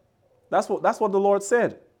paralyzed. That's what the Lord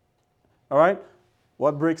said. All right?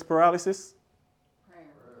 What breaks paralysis?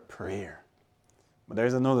 Prayer. But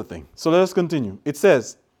there's another thing. So let us continue. It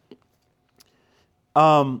says,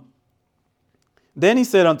 then he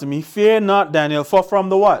said unto me, fear not, Daniel, for from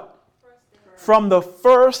the what? From the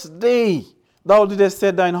first day thou didst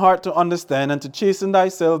set thine heart to understand and to chasten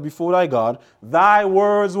thyself before thy God, thy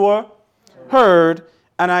words were heard,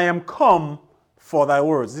 and I am come for thy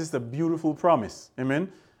words. This is a beautiful promise.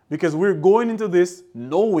 Amen? Because we're going into this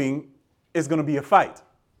knowing it's going to be a fight.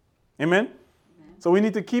 Amen? So we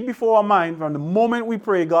need to keep before our mind, from the moment we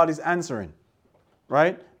pray, God is answering.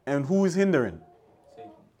 Right? And who is hindering?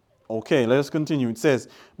 Okay, let us continue. It says,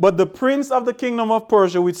 but the prince of the kingdom of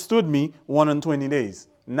Persia withstood me 120 days.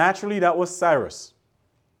 Naturally, that was Cyrus.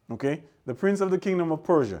 Okay? The prince of the kingdom of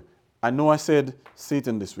Persia. I know I said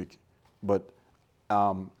Satan this week, but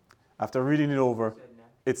after reading it over,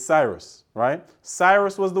 it's Cyrus, right?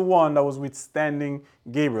 Cyrus was the one that was withstanding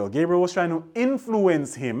Gabriel. Gabriel was trying to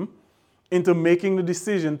influence him into making the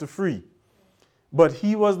decision to free. But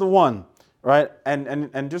he was the one, right?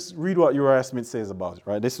 And just read what Uriah Smith says about it,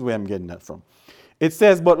 right? This is where I'm getting that from. It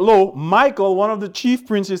says, but lo, Michael, one of the chief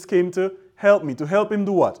princes, came to help me. To help him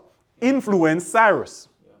do what? Influence Cyrus.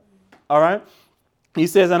 All right? He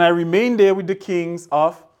says, and I remained there with the kings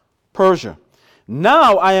of Persia.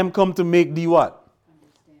 Now I am come to make thee what?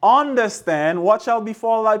 Understand what shall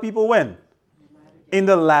befall thy people when? In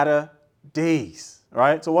the latter days.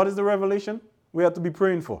 Right? So what is the revelation we have to be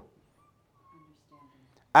praying for?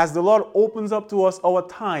 As the Lord opens up to us our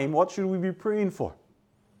time, what should we be praying for?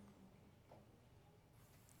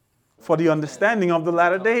 For the understanding of the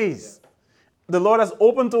latter days. The Lord has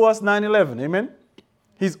opened to us 9/11. Amen?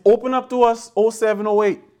 He's opened up to us 07,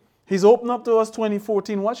 08. He's opened up to us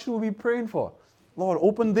 2014. What should we be praying for? Lord,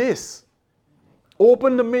 open this.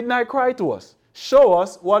 Open the midnight cry to us. Show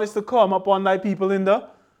us what is to come upon thy people in the...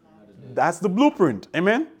 That's the blueprint.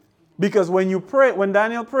 Amen? Because when you pray, when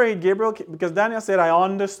Daniel prayed, because Daniel said, I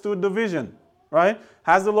understood the vision. Right?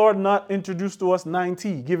 Has the Lord not introduced to us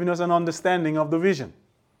 9T, giving us an understanding of the vision?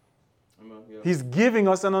 He's giving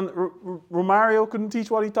us Romario couldn't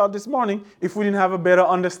teach what he taught this morning if we didn't have a better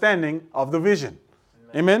understanding of the vision.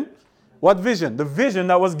 Amen? What vision? The vision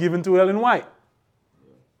that was given to Ellen White.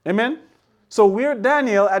 Amen? So we're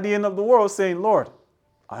Daniel at the end of the world saying, Lord,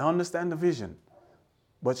 I understand the vision,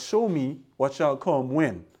 but show me what shall come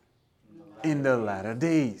when? In the latter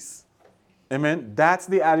days. Amen. That's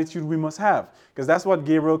the attitude we must have, because that's what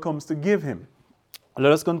Gabriel comes to give him.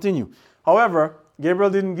 Let us continue. However, Gabriel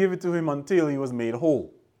didn't give it to him until he was made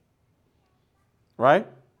whole. Right?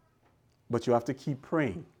 But you have to keep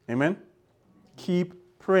praying. Amen? Keep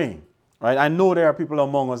praying. Right? I know there are people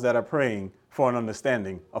among us that are praying for an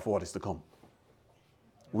understanding of what is to come.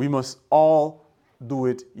 We must all do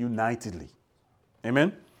it unitedly.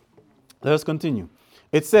 Amen? Let us continue.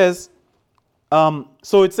 It says,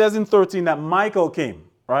 so it says in 13 that Michael came,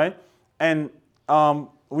 right? And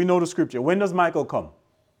we know the scripture. When does Michael come?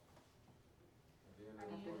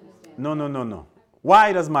 No.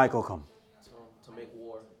 Why does Michael come? To make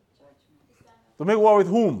war. To make war with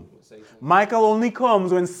whom? With Satan. Michael only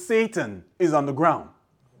comes when Satan is on the ground.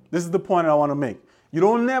 This is the point I want to make. You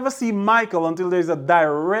don't never see Michael until there's a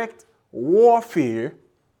direct warfare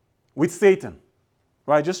with Satan.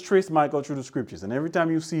 Right? Just trace Michael through the scriptures. And every time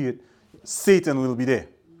you see it, Satan will be there.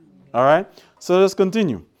 All right? So let's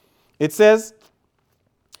continue. It says,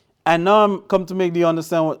 and now I'm come to make thee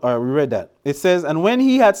understand what, all right, we read that. It says, and when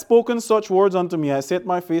he had spoken such words unto me, I set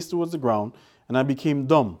my face towards the ground, and I became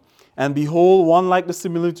dumb. And behold, one like the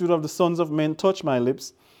similitude of the sons of men touched my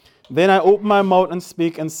lips. Then I opened my mouth and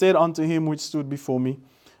spake, and said unto him which stood before me,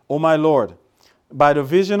 O my Lord, by the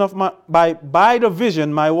vision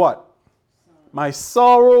my what? My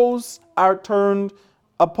sorrows are turned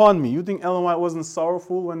upon me. You think Ellen White wasn't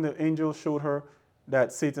sorrowful when the angel showed her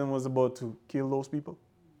that Satan was about to kill those people?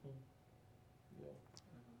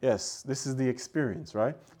 Yes, this is the experience,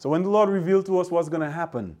 right? So when the Lord revealed to us what's going to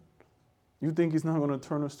happen, you think he's not going to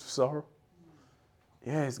turn us to sorrow?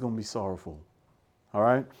 Yeah, it's going to be sorrowful. All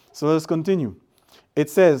right? So let's continue. It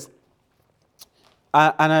says,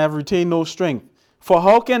 and I have retained no strength. For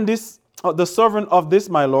how can this, the servant of this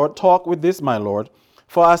my Lord, talk with this my Lord?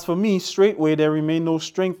 For as for me, straightway there remain no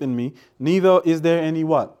strength in me, neither is there any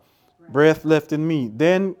what? Breath left in me.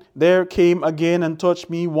 Then there came again and touched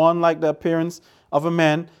me one like the appearance of a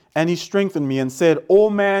man, and he strengthened me and said, O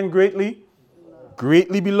man greatly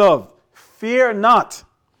beloved, fear not.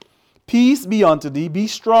 Peace be unto thee. Be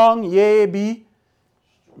strong, yea,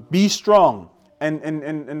 be strong.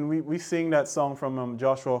 And we sing that song from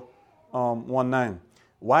Joshua 1:9.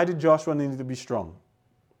 Why did Joshua need to be strong?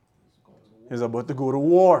 He's about to go to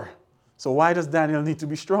war. So why does Daniel need to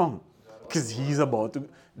be strong? Because he's about to.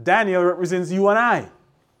 Daniel represents you and I.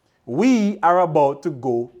 We are about to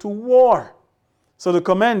go to war. So the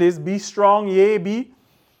command is, be strong, yea,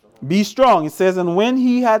 be strong. It says, and when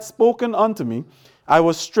he had spoken unto me, I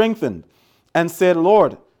was strengthened, and said,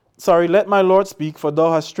 let my Lord speak, for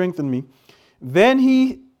thou hast strengthened me. Then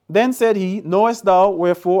said he, knowest thou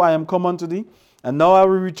wherefore I am come unto thee? And now I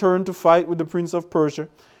will return to fight with the prince of Persia.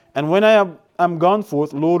 And when I am gone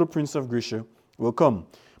forth, lo, the prince of Grecia will come.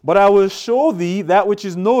 But I will show thee that which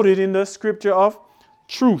is noted in the scripture of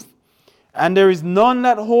truth. And there is none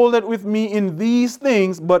that holdeth with me in these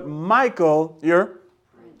things, but Michael,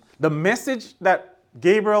 the message that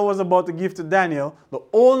Gabriel was about to give to Daniel, the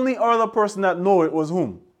only other person that knew it was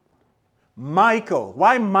whom? Michael.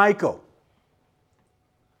 Why Michael?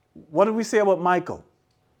 What did we say about Michael?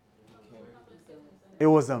 It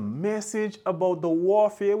was a message about the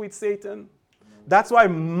warfare with Satan. That's why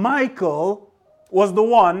Michael was the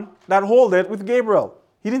one that held it with Gabriel.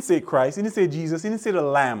 He didn't say Christ. He didn't say Jesus. He didn't say the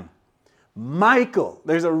Lamb. Michael.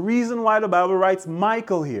 There's a reason why the Bible writes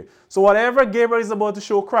Michael here. So whatever Gabriel is about to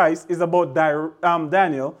show Christ is about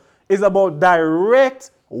Daniel, is about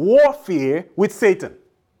direct warfare with Satan.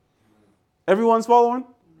 Everyone's following?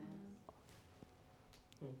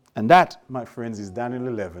 And that, my friends, is Daniel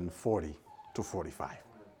 11:40 to 45.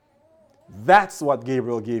 That's what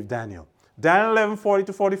Gabriel gave Daniel. Daniel 11:40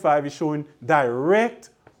 to 45 is showing direct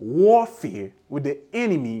warfare with the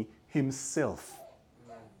enemy himself.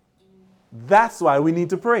 That's why we need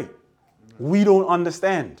to pray. We don't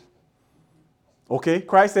understand. Okay?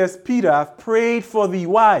 Christ says, Peter, I've prayed for thee.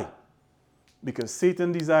 Why? Because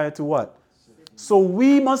Satan desired to what? So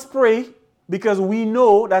we must pray because we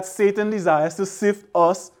know that Satan desires to sift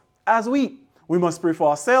us as wheat. We must pray for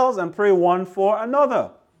ourselves and pray one for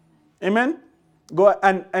another. Amen? Go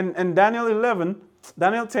and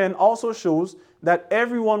Daniel 10 also shows that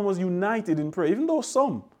everyone was united in prayer. Even though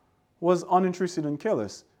some was uninterested and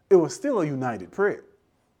careless, it was still a united prayer.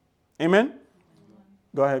 Amen?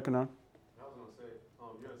 Go ahead, Kanan. I was going to say,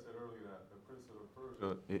 you had said earlier that the prince of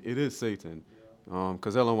Persia, it is Satan.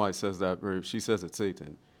 Because Ellen White says that, she says it's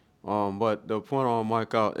Satan. But the point I want to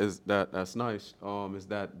mark out is that's nice, is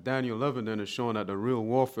that Daniel 11 then is showing that the real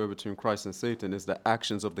warfare between Christ and Satan is the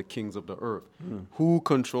actions of the kings of the earth. Who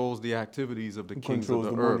controls the activities of the kings of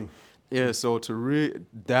the earth? Yeah, so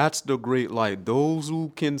that's the great light. Those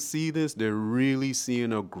who can see this, they're really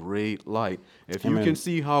seeing a great light. If you Amen. can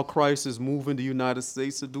see how Christ is moving the United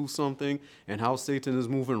States to do something and how Satan is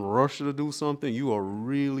moving Russia to do something, you are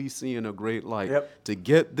really seeing a great light. Yep. To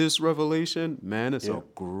get this revelation, man, it's a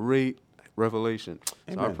great revelation. So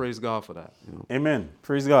I Amen. praise God for that. Amen.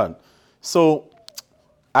 Praise God. So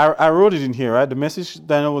I wrote it in here, right? The message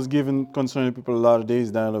Daniel was given concerning people a lot of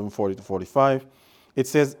days, Daniel 11:40 to 45. It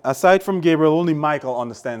says, aside from Gabriel, only Michael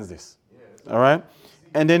understands this. All right?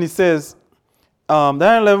 And then it says,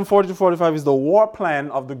 Daniel 11:40 to 45 is the war plan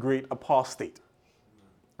of the great apostate.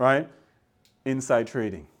 Right? Inside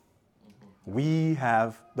trading. We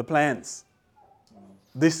have the plans.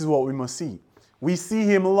 This is what we must see. We see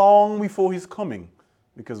him long before his coming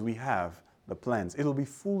because we have the plans. It'll be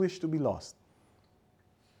foolish to be lost.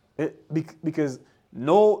 Because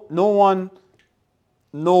no one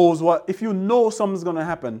knows what. If you know something's going to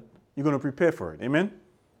happen, you're going to prepare for it. Amen?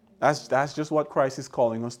 That's just what Christ is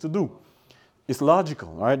calling us to do. It's logical.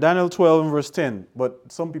 All right? Daniel 12 and verse 10. But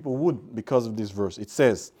some people wouldn't because of this verse. It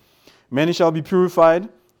says, many shall be purified,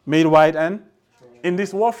 made white, and in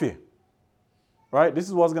this warfare. Right? This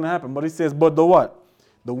is what's going to happen. But it says, but the what?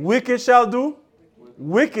 The wicked shall do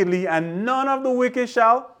wickedly, and none of the wicked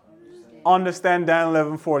shall understand.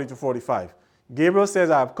 Daniel 11:40 to 45. Gabriel says,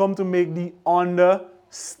 I have come to make thee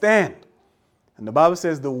understand. And the Bible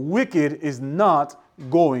says the wicked is not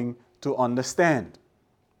going to understand.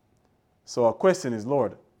 So our question is,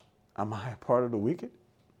 Lord, am I a part of the wicked?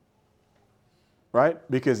 Right?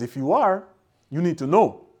 Because if you are, you need to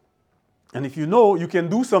know. And if you know, you can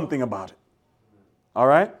do something about it. All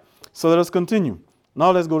right? So let us continue.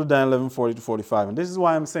 Now let's go to Daniel 11:40 to 45. And this is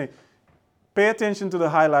why I'm saying, pay attention to the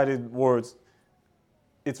highlighted words.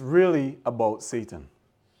 It's really about Satan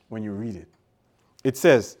when you read it. It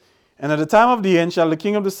says, and at the time of the end shall the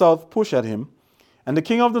king of the south push at him, and the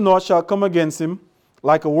king of the north shall come against him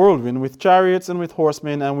like a whirlwind, with chariots and with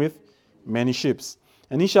horsemen and with many ships.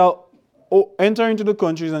 And he shall enter into the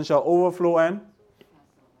countries and shall overflow. And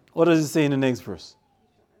what does it say in the next verse?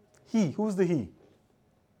 He. Who's the he?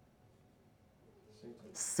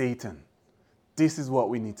 Satan. This is what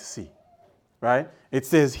we need to see. Right? It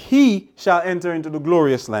says, he shall enter into the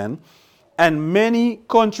glorious land, and many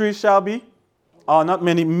countries shall be, not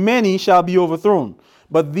many, many shall be overthrown.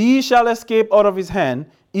 But these shall escape out of his hand,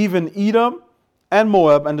 even Edom and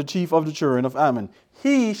Moab and the chief of the children of Ammon.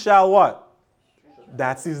 He shall what?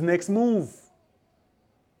 That's his next move.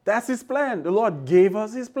 That's his plan. The Lord gave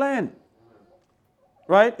us his plan.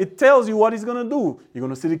 Right? It tells you what he's going to do. You're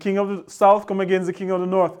going to see the king of the south come against the king of the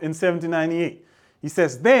north in 1798. He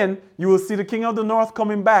says, then you will see the king of the north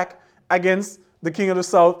coming back against the king of the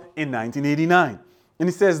south in 1989. And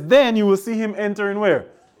he says, then you will see him entering where?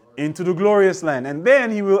 Into the glorious land. And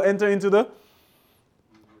then he will enter into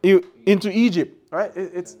Egypt. Right?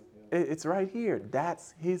 It's right here.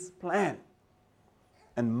 That's his plan.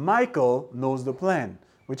 And Michael knows the plan.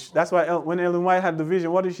 That's why when Ellen White had the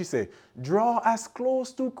vision, what did she say? Draw as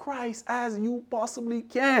close to Christ as you possibly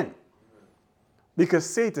can. Because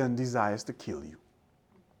Satan desires to kill you.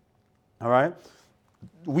 All right?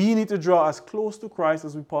 We need to draw as close to Christ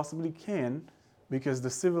as we possibly can because the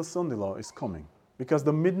civil Sunday law is coming. Because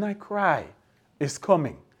the midnight cry is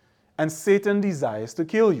coming. And Satan desires to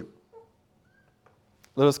kill you.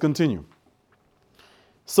 Let us continue.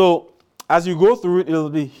 So, as you go through it, it'll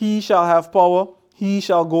be, he shall have power, he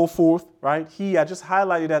shall go forth, right? I just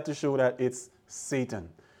highlighted that to show that it's Satan.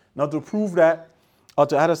 Now, to prove that, or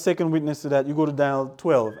to add a second witness to that, you go to Daniel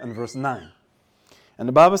 12 and verse 9. And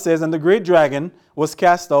the Bible says, and the great dragon was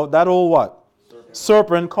cast out, that old what?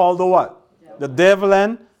 Serpent called the what? The devil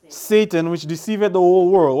and Satan, which deceived the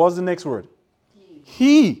whole world. What's the next word?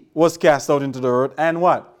 He was cast out into the earth, and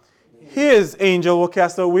what? His angel were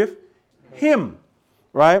cast out with him.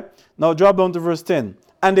 Right? Now drop down to verse 10.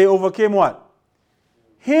 And they overcame what?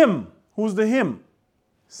 Him. Who's the him?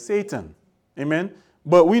 Satan. Amen?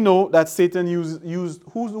 But we know that Satan used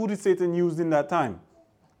who did Satan use in that time?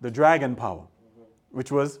 The dragon power,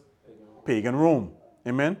 which was pagan Rome.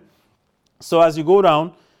 Amen? So as you go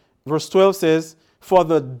down, verse 12 says, for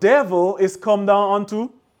the devil is come down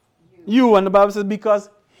unto you. And the Bible says, because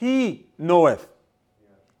he knoweth.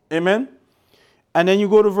 Amen? And then you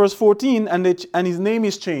go to verse 14, and his name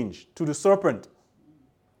is changed to the serpent.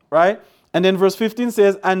 Right? And then verse 15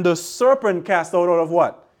 says, and the serpent cast out of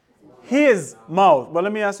what? His mouth. But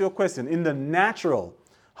let me ask you a question. In the natural,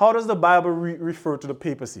 how does the Bible refer to the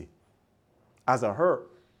papacy? As a her.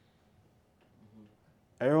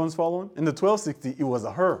 Everyone's following? In the 1260, it was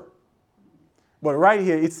a her. But right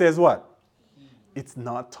here, it says what? It's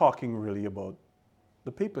not talking really about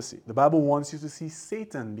the papacy. The Bible wants you to see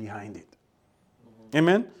Satan behind it.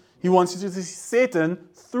 Amen? He wants you to see Satan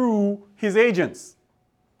through his agents.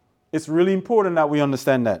 It's really important that we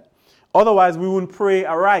understand that. Otherwise, we wouldn't pray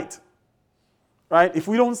aright. Right? If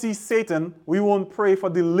we don't see Satan, we won't pray for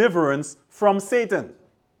deliverance from Satan.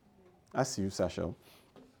 I see you, Sasha.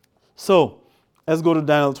 So, let's go to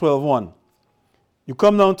Daniel 12:1. You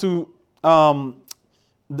come down to Daniel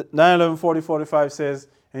 11:40-45 says,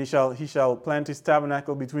 and he shall plant his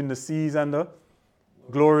tabernacle between the seas and the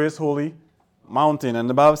glorious holy mountain. And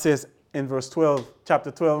the Bible says in verse 12,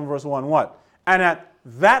 chapter 12 and verse 1, what? And at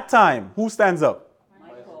that time, who stands up?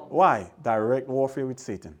 Michael. Why? Direct warfare with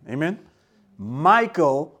Satan. Amen?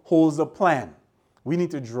 Michael holds a plan. We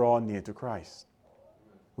need to draw near to Christ.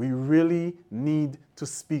 We really need to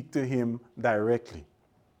speak to him directly.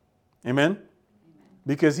 Amen?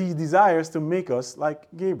 Because he desires to make us like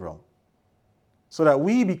Gabriel, so that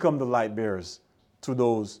we become the light bearers to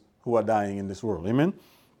those who are dying in this world. Amen?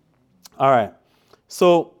 All right.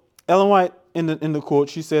 So Ellen White, in the quote,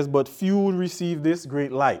 she says, but few would receive this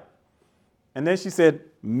great light. And then she said,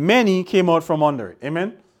 many came out from under it.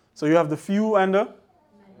 Amen? So you have the few and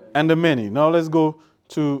the many. Now let's go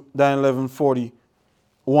to Daniel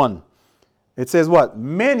 11:41. It says what?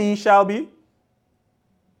 Many shall be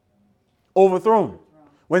overthrown.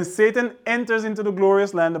 When Satan enters into the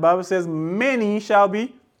glorious land, the Bible says many shall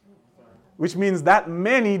be, which means that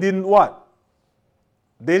many didn't what?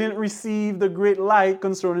 They didn't receive the great light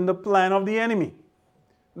concerning the plan of the enemy.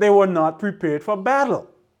 They were not prepared for battle.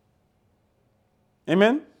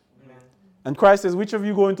 Amen? Amen. And Christ says, which of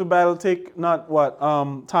you go into battle take not what?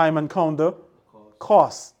 Time and count the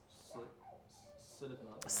cost.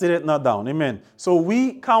 Sit it not down. Amen. So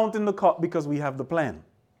we count in the cost because we have the plan.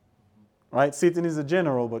 Right? Satan is a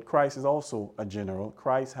general, but Christ is also a general.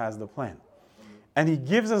 Christ has the plan. And he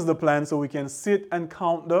gives us the plan so we can sit and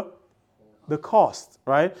count the cost.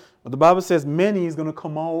 Right? But the Bible says many is going to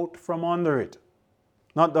come out from under it.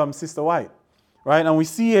 Not Sister White. Right? And we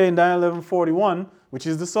see here in Daniel 11:41, which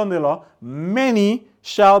is the Sunday law, many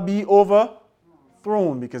shall be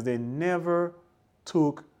overthrown because they never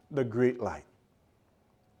took the great light.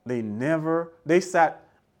 They sat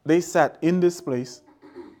in this place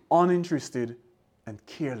uninterested and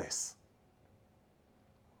careless.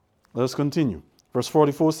 Let us continue. Verse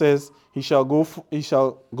 44 says, he shall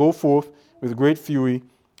go forth with great fury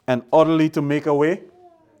and utterly to make away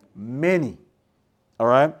many. All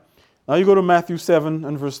right? Now you go to Matthew 7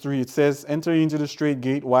 and verse 3. It says, enter into the straight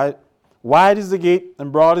gate. Wide is the gate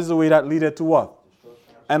and broad is the way that leadeth to what?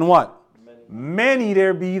 And what? Many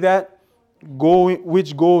there be that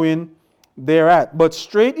which go in thereat. But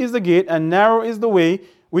straight is the gate and narrow is the way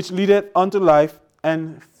which leadeth unto life,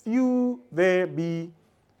 and few there be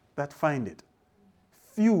that find it.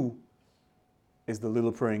 Few is the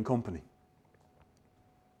little praying company.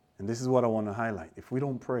 And this is what I want to highlight. If we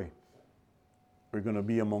don't pray, we're going to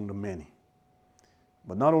be among the many.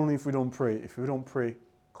 But not only if we don't pray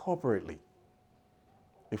corporately,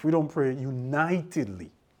 if we don't pray unitedly,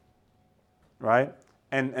 right?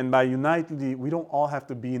 And by unitedly, we don't all have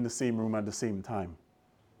to be in the same room at the same time.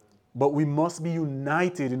 But we must be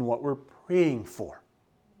united in what we're praying for.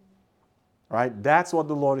 Right? That's what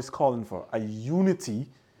the Lord is calling for. A unity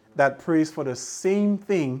that prays for the same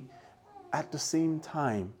thing at the same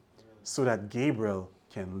time so that Gabriel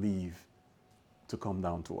can leave to come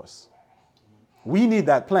down to us. We need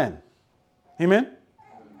that plan. Amen?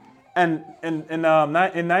 And in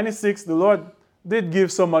 96, the Lord did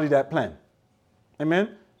give somebody that plan.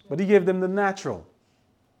 Amen? But he gave them the natural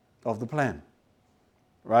of the plan.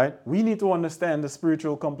 Right? We need to understand the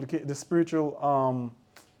spiritual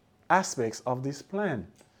aspects of this plan.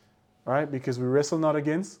 Right? Because we wrestle not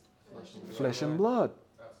against flesh and blood.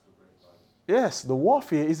 Yes, the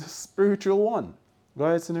warfare is a spiritual one. Go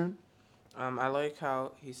ahead, Sinner. I like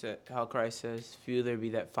how Christ says, few there be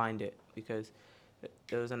that find it, because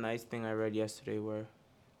there was a nice thing I read yesterday where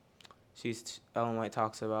Ellen White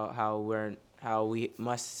talks about how we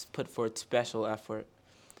must put forth special effort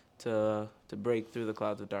to break through the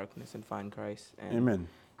clouds of darkness and find Christ. And, Amen.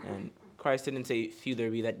 And Christ didn't say few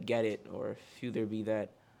there be that get it or few there be that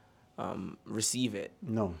receive it.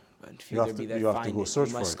 No. But few there be that find it. You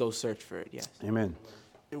must go search for it, yes. Amen.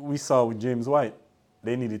 We saw with James White,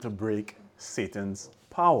 they needed to break Satan's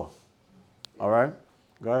power. All right?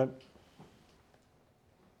 Go ahead.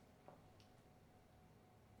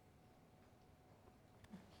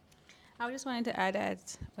 I just wanted to add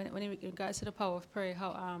that when in regards to the power of prayer,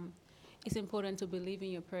 how it's important to believe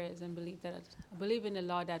in your prayers and believe in the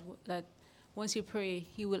Lord that once you pray,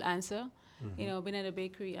 He will answer. Mm-hmm. You know, being at a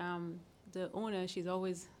bakery, the owner, she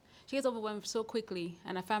she gets overwhelmed so quickly,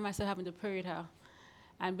 and I find myself having to pray with her.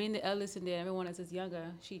 And being the eldest in there, everyone else is younger,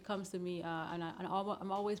 she comes to me, and I'm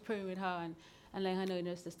always praying with her and letting her know,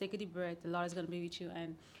 just take a deep breath, the Lord is going to be with you.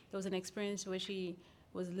 And there was an experience where she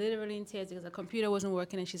was literally in tears because the computer wasn't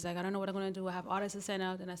working, and she's like, I don't know what I'm going to do. I have orders to send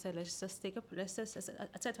out. And I said, I said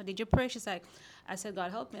to her, did you pray? She's like, I said,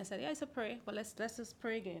 God help me. I said, yeah, I said pray, but let's just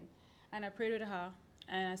pray again. And I prayed with her,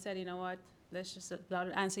 and I said, you know what, let's just,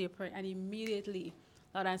 Lord, answer your prayer. And immediately,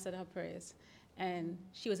 Lord answered her prayers. And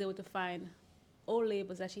she was able to find old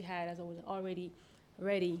labels that she had as I was already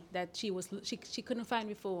ready that she couldn't find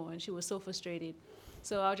before, and she was so frustrated.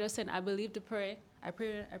 So I just said, I believed the prayer. I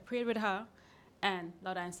prayed with her, and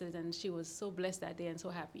Lord answered, and she was so blessed that day and so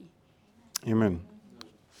happy. Amen.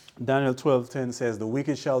 Daniel 12:10 says, the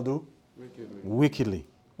wicked shall do wickedly.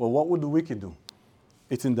 Well, what would the wicked do?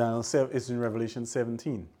 It's in Daniel 7, it's in Revelation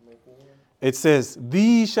 17. It says,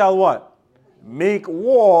 these shall what? Make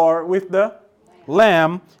war with the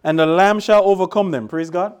Lamb, and the Lamb shall overcome them.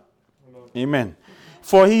 Praise God. Amen.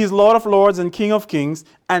 For he is Lord of lords and King of kings,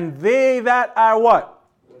 and they that are what?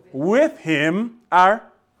 With him are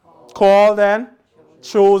called and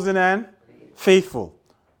chosen and faithful.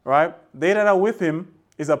 Right? They that are with him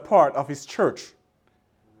is a part of his church.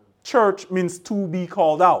 Church means to be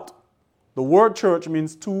called out. The word church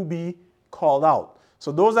means to be called out.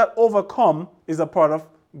 So those that overcome is a part of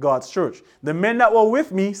God's church. The men that were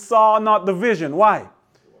with me saw not the vision. Why?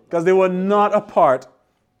 Because they were not a part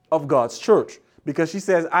of God's church. Because she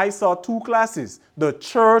says, I saw two classes, the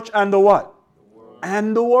church and the what?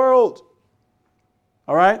 And the world.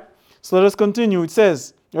 All right? So let us continue. It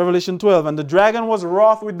says, Revelation 12, and the dragon was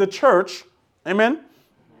wroth with the church. Amen?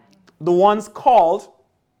 The ones called.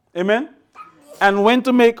 Amen? And went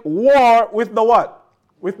to make war with the what?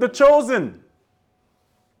 With the chosen.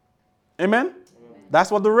 Amen? That's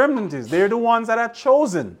what the remnant is. They're the ones that are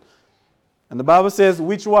chosen. And the Bible says,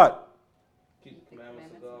 which what?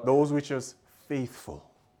 Those which are faithful.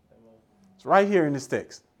 It's right here in this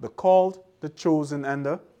text. The called, the chosen, and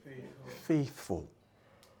the faithful.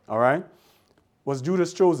 All right? Was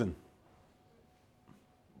Judas chosen?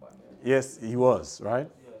 Yes, he was, right?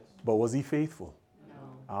 But was he faithful?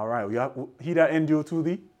 No. All right. He that endured to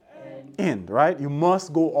the end, right? You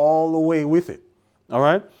must go all the way with it. All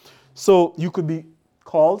right? So you could be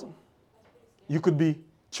called, you could be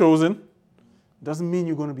chosen. Doesn't mean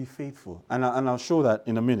you're going to be faithful. And I'll show that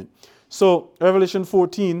in a minute. So Revelation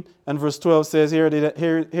 14 and verse 12 says,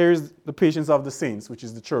 here's the patience of the saints, which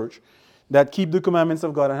is the church, that keep the commandments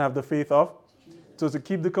of God and have the faith of. So to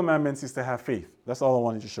keep the commandments is to have faith. That's all I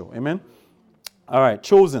wanted to show. Amen? All right,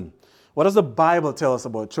 chosen. What does the Bible tell us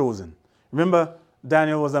about chosen? Remember,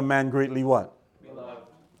 Daniel was a man greatly what? Beloved.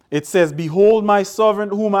 It says, behold my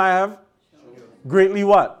servant whom I have greatly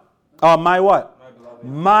what? My what?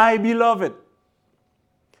 My beloved.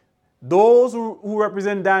 Those who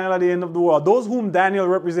represent Daniel at the end of the world, those whom Daniel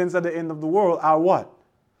represents at the end of the world are what?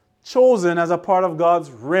 Chosen as a part of God's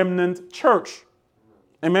remnant church.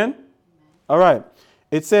 Amen? All right.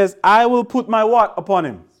 It says, I will put my what upon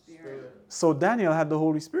him? Spirit. So Daniel had the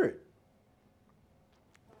Holy Spirit.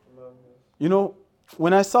 You know,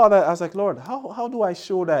 when I saw that, I was like, Lord, how do I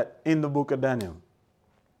show that in the book of Daniel?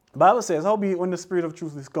 The Bible says, howbeit when the Spirit of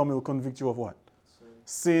truth is come, it will convict you of what?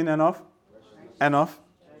 Sin and of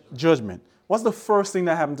judgment. What's the first thing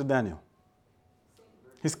that happened to Daniel?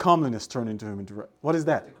 His comeliness turned into him. What is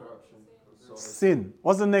that? Sin.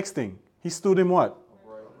 What's the next thing? He stood in what?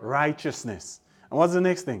 Righteousness. And what's the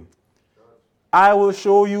next thing? I will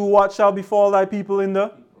show you what shall befall thy people in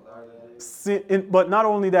the sin. But not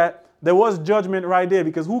only that, there was judgment right there,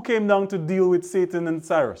 because who came down to deal with Satan and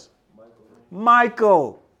Cyrus?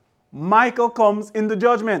 Michael. Michael comes in the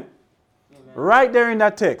judgment. Amen. Right there in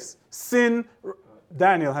that text. Sin.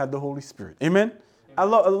 Daniel had the Holy Spirit. Amen? I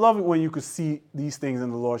love it when you could see these things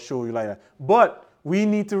and the Lord show you like that. But we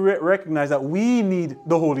need to recognize that we need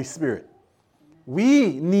the Holy Spirit. We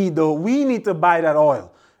need to buy that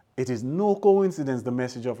oil. It is no coincidence the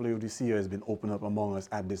message of Laodicea has been opened up among us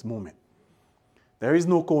at this moment. There is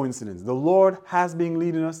no coincidence. The Lord has been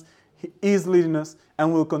leading us. He is leading us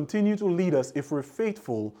and will continue to lead us if we're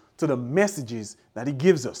faithful to the messages that he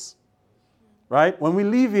gives us. Right? When we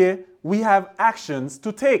leave here, we have actions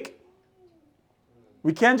to take.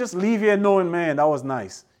 We can't just leave here knowing, man, that was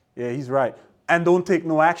nice. Yeah, he's right. And don't take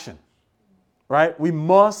no action. Right? We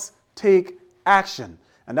must take action.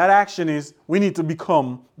 And that action is we need to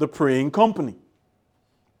become the praying company.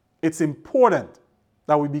 It's important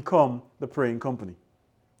that we become the praying company.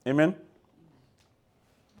 Amen?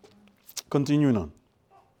 Continuing on.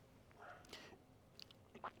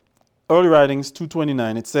 Early Writings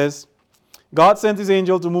 2:29, it says, God sent his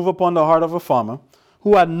angel to move upon the heart of a farmer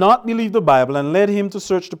who had not believed the Bible and led him to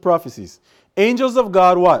search the prophecies. Angels of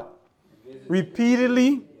God what?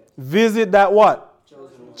 Repeatedly visit that what?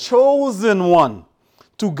 Chosen one.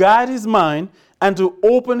 To guide his mind and to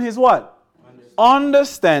open his what?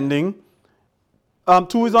 Understanding.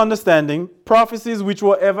 To his understanding, prophecies which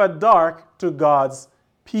were ever dark to God's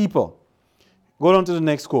people. Go down to the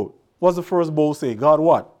next quote. What's the first bowl say? God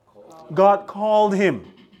what? God called him.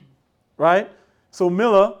 Right? So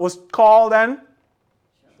Miller was called and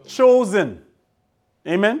chosen.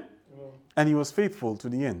 Amen? And he was faithful to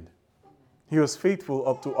the end. He was faithful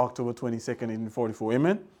up to October 22nd, 1844.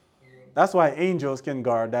 Amen? That's why angels can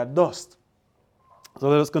guard that dust. So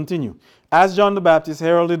let us continue. As John the Baptist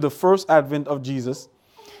heralded the first advent of Jesus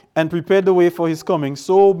and prepared the way for his coming,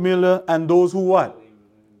 so Miller and those who what?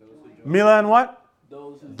 Miller and what?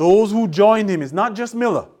 Those who joined him. It's not just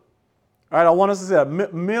Miller. All right, I want us to say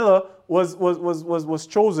that Miller was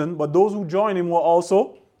chosen, but those who joined him were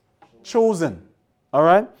also chosen. All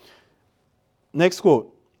right? Next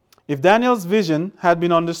quote. If Daniel's vision had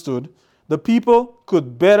been understood, the people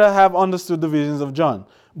could better have understood the visions of John.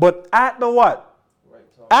 But at the what?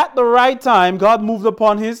 At the right time, God moved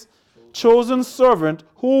upon his chosen servant,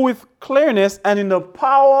 who with clearness and in the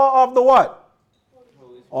power of the what?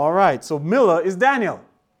 All right, so Miller is Daniel.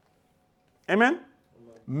 Amen?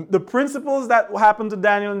 The principles that happened to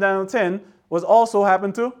Daniel in Daniel 10 was also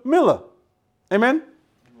happened to Miller. Amen?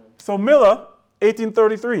 So Miller,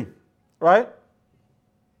 1833, right?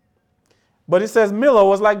 But it says Miller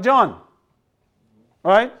was like John.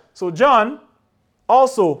 Right? So John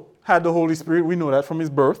also had the Holy Spirit. We know that from his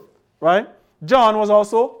birth. Right? John was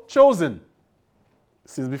also chosen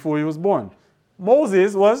since before he was born.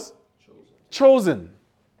 Moses was chosen.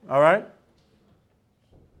 All right?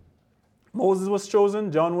 Moses was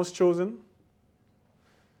chosen. John was chosen.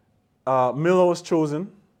 Miller was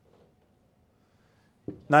chosen.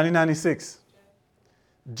 1996.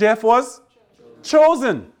 Jeff was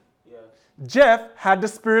chosen. Jeff had the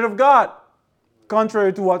Spirit of God,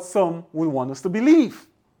 contrary to what some will want us to believe.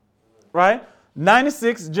 Right?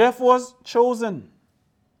 96, Jeff was chosen.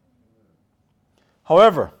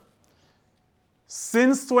 However,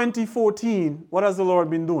 since 2014, what has the Lord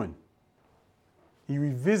been doing? He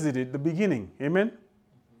revisited the beginning. Amen?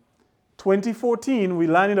 2014, we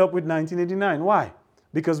line it up with 1989. Why?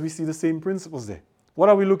 Because we see the same principles there. What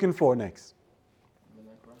are we looking for next?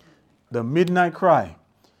 The midnight cry.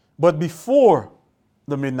 But before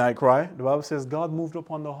the midnight cry, the Bible says God moved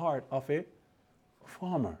upon the heart of a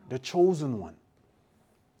farmer, the chosen one.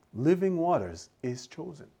 Living waters is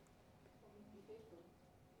chosen.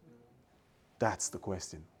 That's the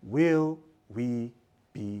question. Will we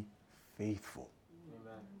be faithful?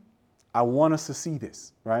 Amen. I want us to see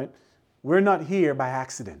this, right? We're not here by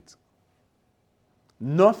accident.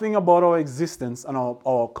 Nothing about our existence and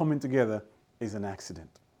our coming together is an accident.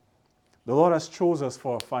 The Lord has chosen us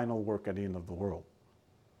for a final work at the end of the world.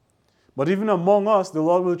 But even among us, the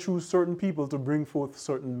Lord will choose certain people to bring forth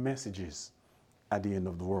certain messages at the end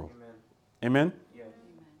of the world. Amen? Amen? Yes.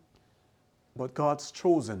 But God's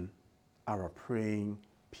chosen are a praying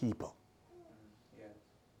people. Yes.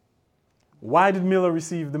 Why did Miller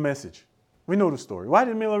receive the message? We know the story. Why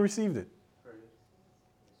did Miller receive it?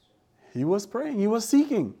 He was praying. He was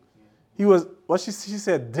seeking. He was, what she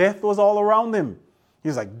said, death was all around him. He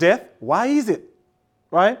was like, death? Why is it?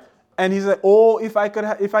 Right? And he said, oh, if I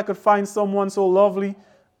could find someone so lovely,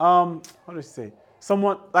 what did he say?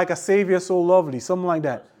 Someone like a savior so lovely, something like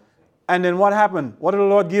that. And then what happened? What did the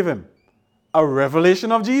Lord give him? A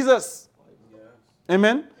revelation of Jesus.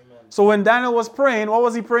 Amen? Amen? So when Daniel was praying, what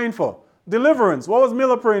was he praying for? Deliverance. What was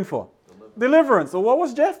Miller praying for? Deliverance. So what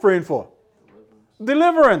was Jeff praying for?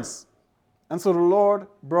 Deliverance. And so the Lord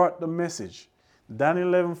brought the message. Daniel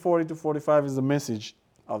 11:40-45 is the message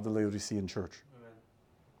of the Laodicean church. Amen.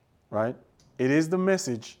 Right? It is the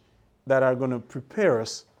message that are going to prepare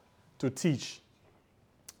us to teach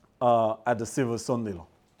at the Civil Sunday Law.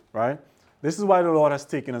 Right? This is why the Lord has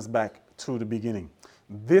taken us back to the beginning.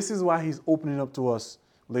 This is why he's opening up to us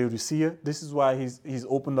Laodicea. This is why he's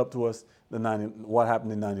opened up to us what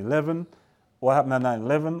happened in 9/11, what happened in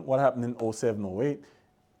 9/11, what happened in 07-08.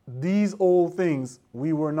 These old things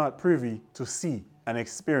we were not privy to see and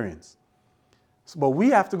experience. But we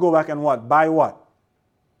have to go back and what? By what?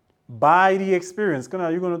 By the experience.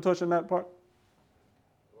 Are you going to touch on that part?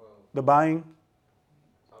 The buying?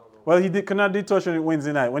 Well, Kanad did touch on it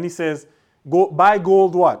Wednesday night when he says, "Go buy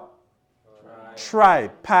gold what?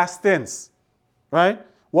 Tried. Past tense. Right?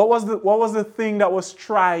 What was the thing that was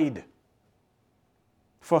tried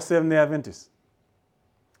for Seventh-day Adventists?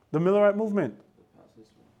 The Millerite movement.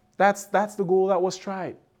 That's the goal that was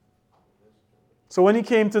tried. So when he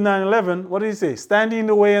came to 9/11, what did he say? Stand in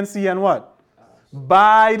the way and see and what?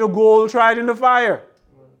 Buy the gold tried in the fire.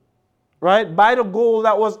 Right? Buy the gold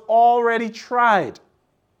that was already tried.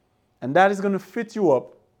 And that is going to fit you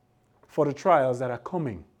up for the trials that are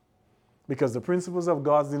coming. Because the principles of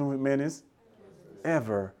God's dealing with men is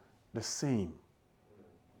ever the same.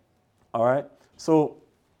 All right? So,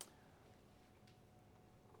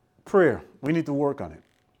 prayer. We need to work on it.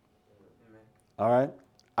 All right?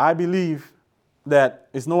 I believe that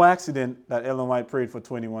it's no accident that Ellen White prayed for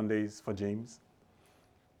 21 days for James.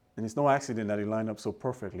 And it's no accident that he lined up so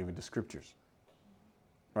perfectly with the scriptures.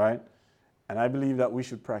 Right? And I believe that we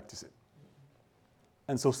should practice it.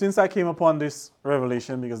 And so since I came upon this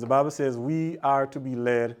revelation, because the Bible says we are to be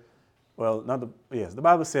led, well, the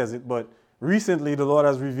Bible says it, but recently the Lord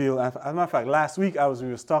has revealed, as a matter of fact, last week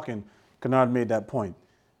we was talking, Kennard made that point.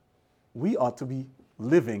 We ought to be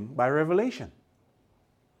living by revelation.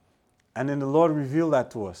 And then the Lord revealed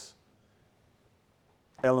that to us.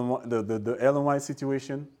 The Ellen White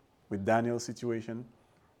situation with Daniel's situation.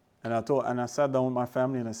 And I sat down with my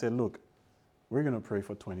family and I said, look, we're going to pray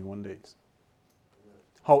for 21 days.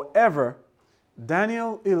 However,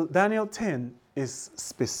 Daniel 10 is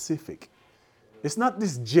specific. It's not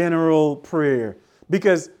this general prayer.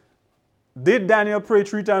 Because did Daniel pray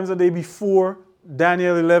 3 times a day before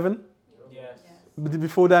Daniel 11? Yes.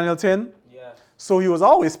 Before Daniel 10? Yes. So he was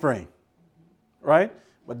always praying. Right?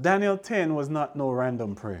 But Daniel 10 was not no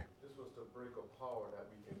random prayer. This was to break a power that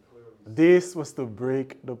we can clearly see. This was to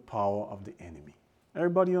break the power of the enemy.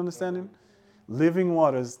 Everybody understanding? Living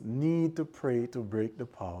waters need to pray to break the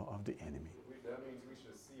power of the enemy. That means we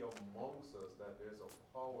should see amongst us that there's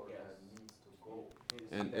a power that needs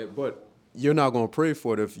to go. But you're not going to pray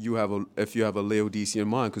for it if you have a Laodicean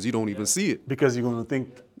mind, because you don't even see it. Because you're going to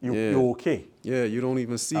think you're okay. Yeah, you don't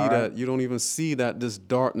even see that. You don't even see that this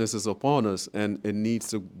darkness is upon us and it needs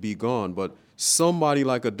to be gone. But somebody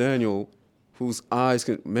like a Daniel, whose eyes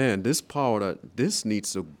can, man, this power, that this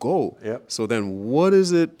needs to go. Yep. So then what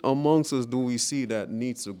is it amongst us do we see that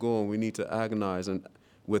needs to go, and we need to agonize and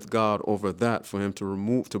with God over that for him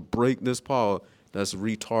to break this power that's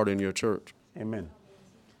retarding your church. Amen.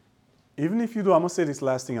 Even if you do, I'm going to say this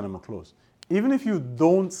last thing and I'm going to close. Even if you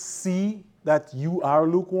don't see that you are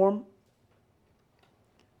lukewarm,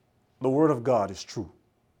 the word of God is true.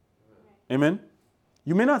 Amen.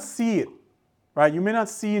 You may not see it. Right? You may not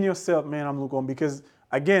see in yourself, man, I'm lukewarm, because,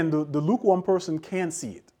 again, the lukewarm person can't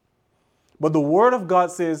see it. But the Word of God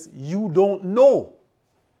says you don't know.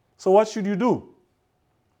 So what should you do?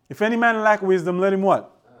 If any man lack wisdom, let him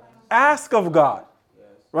what? Ask of God. Yes.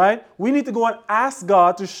 Right? We need to go and ask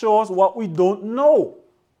God to show us what we don't know.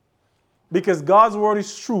 Because God's Word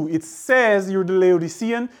is true. It says you're the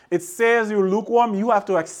Laodicean. It says you're lukewarm. You have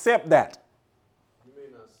to accept that.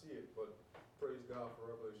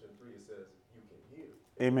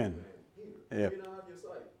 Amen. Yeah.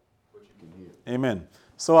 Amen.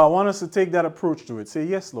 So I want us to take that approach to it. Say,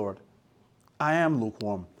 yes, Lord, I am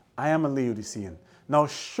lukewarm. I am a Laodicean. Now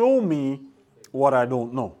show me what I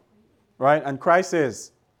don't know. Right? And Christ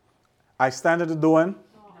says, I stand at the door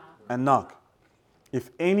and knock.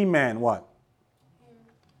 If any man, what?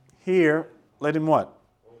 Hear, let him what?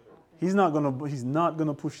 He's not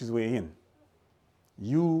gonna push his way in.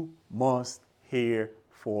 You must hear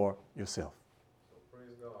for yourself.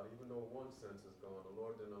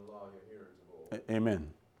 Amen.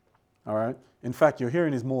 All right. In fact, your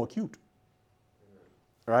hearing is more acute.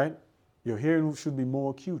 Right? Your hearing should be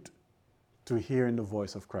more acute to hearing the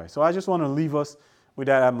voice of Christ. So I just want to leave us with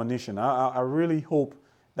that admonition. I really hope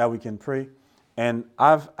that we can pray. And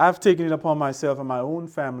I've taken it upon myself and my own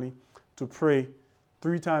family to pray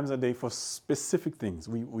 3 times a day for specific things.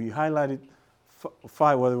 We highlighted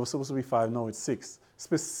 5, well, it was supposed to be 5, no, it's 6.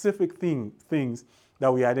 Specific things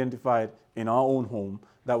that we identified in our own home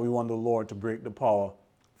that we want the Lord to break the power,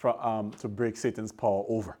 to break Satan's power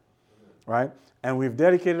over, right? And we've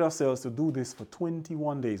dedicated ourselves to do this for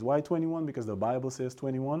 21 days. Why 21? Because the Bible says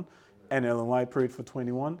 21, and Ellen White prayed for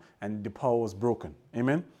 21, and the power was broken.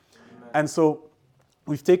 Amen? And so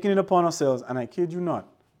we've taken it upon ourselves, and I kid you not,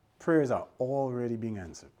 prayers are already being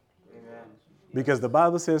answered. Amen. Because the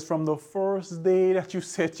Bible says from the first day that you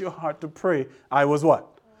set your heart to pray, I was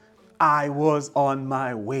what? I was on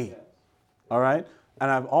my way. All right? And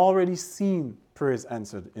I've already seen prayers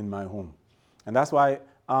answered in my home. And that's why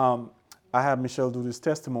I have Michelle do this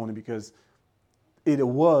testimony, because it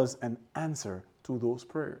was an answer to those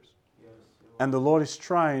prayers. Yes, and the Lord is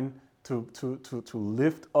trying to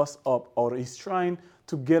lift us up, or He's trying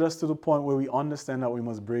to get us to the point where we understand that we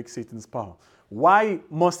must break Satan's power. Why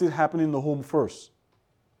must it happen in the home first?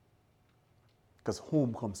 Because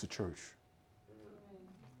home comes to church.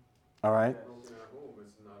 All right?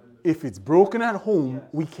 If it's broken at home,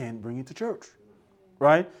 we can't bring it to church.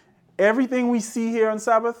 Right? Everything we see here on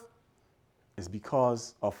Sabbath is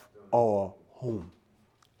because of our home.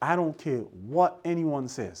 I don't care what anyone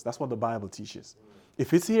says. That's what the Bible teaches.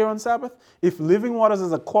 If it's here on Sabbath, if Living Waters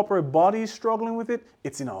as a corporate body is struggling with it,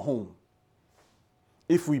 it's in our home.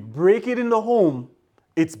 If we break it in the home,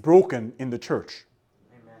 it's broken in the church.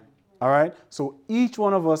 Amen. All right? So each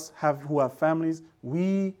one of us who have families,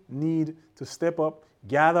 we need to step up,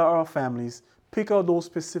 gather our families, pick out those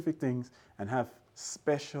specific things, and have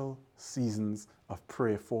special seasons of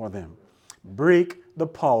prayer for them. Break the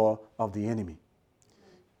power of the enemy.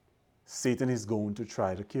 Satan is going to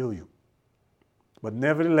try to kill you. But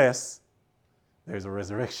nevertheless, there's a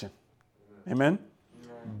resurrection. Amen?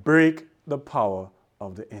 Amen? Break the power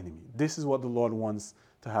of the enemy. This is what the Lord wants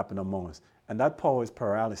to happen among us. And that power is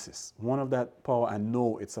paralysis. One of that power, I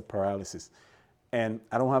know it's a paralysis. And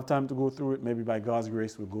I don't have time to go through it. Maybe by God's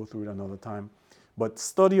grace, we'll go through it another time. But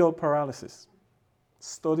study out paralysis.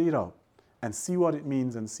 Study it out. And see what it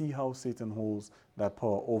means and see how Satan holds that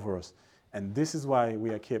power over us. And this is why we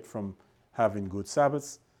are kept from having good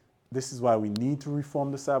Sabbaths. This is why we need to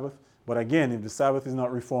reform the Sabbath. But again, if the Sabbath is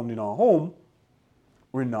not reformed in our home,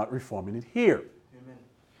 we're not reforming it here. Amen.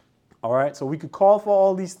 All right? So we could call for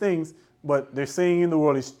all these things, but they're saying in the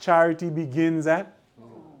world is charity begins at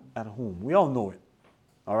home. We all know it.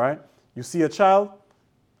 All right? You see a child,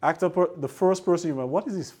 the first person you what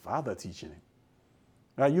is his father teaching him?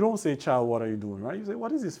 Right? You don't say, child, what are you doing? Right? You say,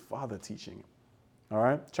 what is his father teaching him? All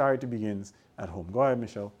right? Charity begins at home. Go ahead,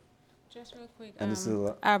 Michelle. Just real quick,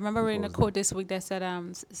 I remember reading a quote this week that said,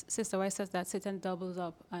 Sister White says that Satan doubles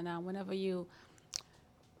up, and whenever you're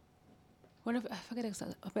trying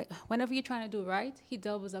to do right, he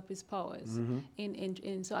doubles up his powers.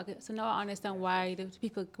 Mm-hmm. So now I understand why the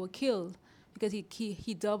people were killed, because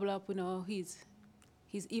he doubled up, his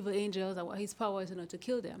evil angels and his powers, to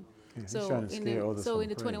kill them. Yeah, so in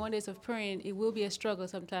the 21 days of praying, it will be a struggle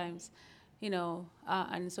sometimes,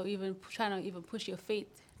 and so even trying to even push your faith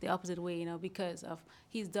the opposite way, because of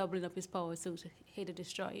he's doubling up his power to hate to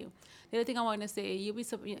destroy you. The other thing I want to say,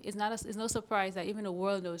 it's no surprise that even the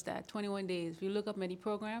world knows that 21 days. If you look up many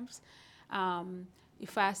programs,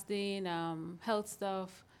 fasting, health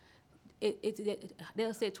stuff,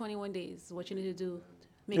 they'll say 21 days is what you need to do,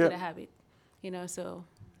 make it a habit, So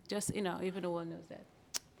just even the world knows that.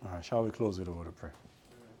 All right, shall we close with a word of prayer?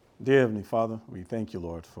 Dear Heavenly Father, we thank you,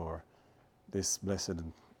 Lord, for this blessed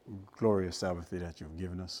and glorious Sabbath day that you've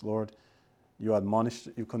given us. Lord, you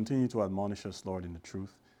continue to admonish us, Lord, in the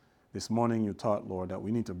truth. This morning you taught, Lord, that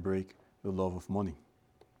we need to break the love of money.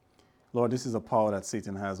 Lord, this is a power that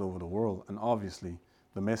Satan has over the world, and obviously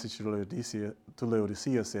the message to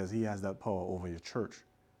Laodicea says he has that power over your church.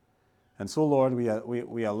 And so, Lord, we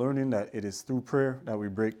are learning that it is through prayer that we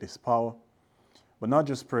break this power. But not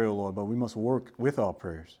just prayer, Lord, but we must work with our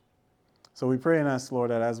prayers. So we pray and ask,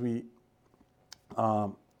 Lord, that as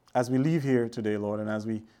we leave here today, Lord, and as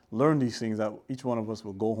we learn these things, that each one of us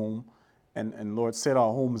will go home and Lord, set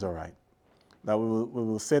our homes aright. That we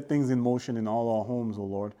will set things in motion in all our homes, O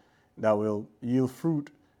Lord, that will yield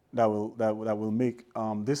fruit, that will make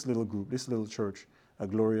this little group, this little church, a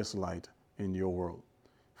glorious light in your world.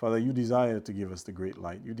 Father, you desire to give us the great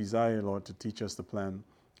light. You desire, Lord, to teach us the plan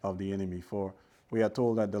of the enemy. For we are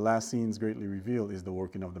told that the last scenes greatly revealed is the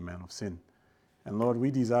working of the man of sin. And Lord, we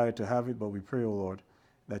desire to have it, but we pray, O Lord,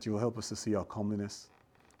 that you will help us to see our comeliness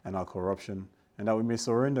and our corruption, and that we may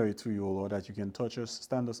surrender it to you, O Lord, that you can touch us,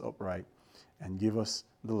 stand us upright, and give us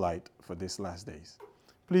the light for this last days.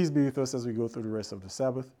 Please be with us as we go through the rest of the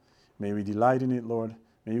Sabbath. May we delight in it, Lord.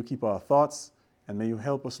 May you keep our thoughts, and may you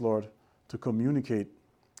help us, Lord, to communicate,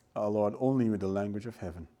 Lord, only with the language of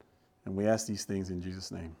heaven. And we ask these things in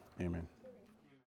Jesus' name. Amen.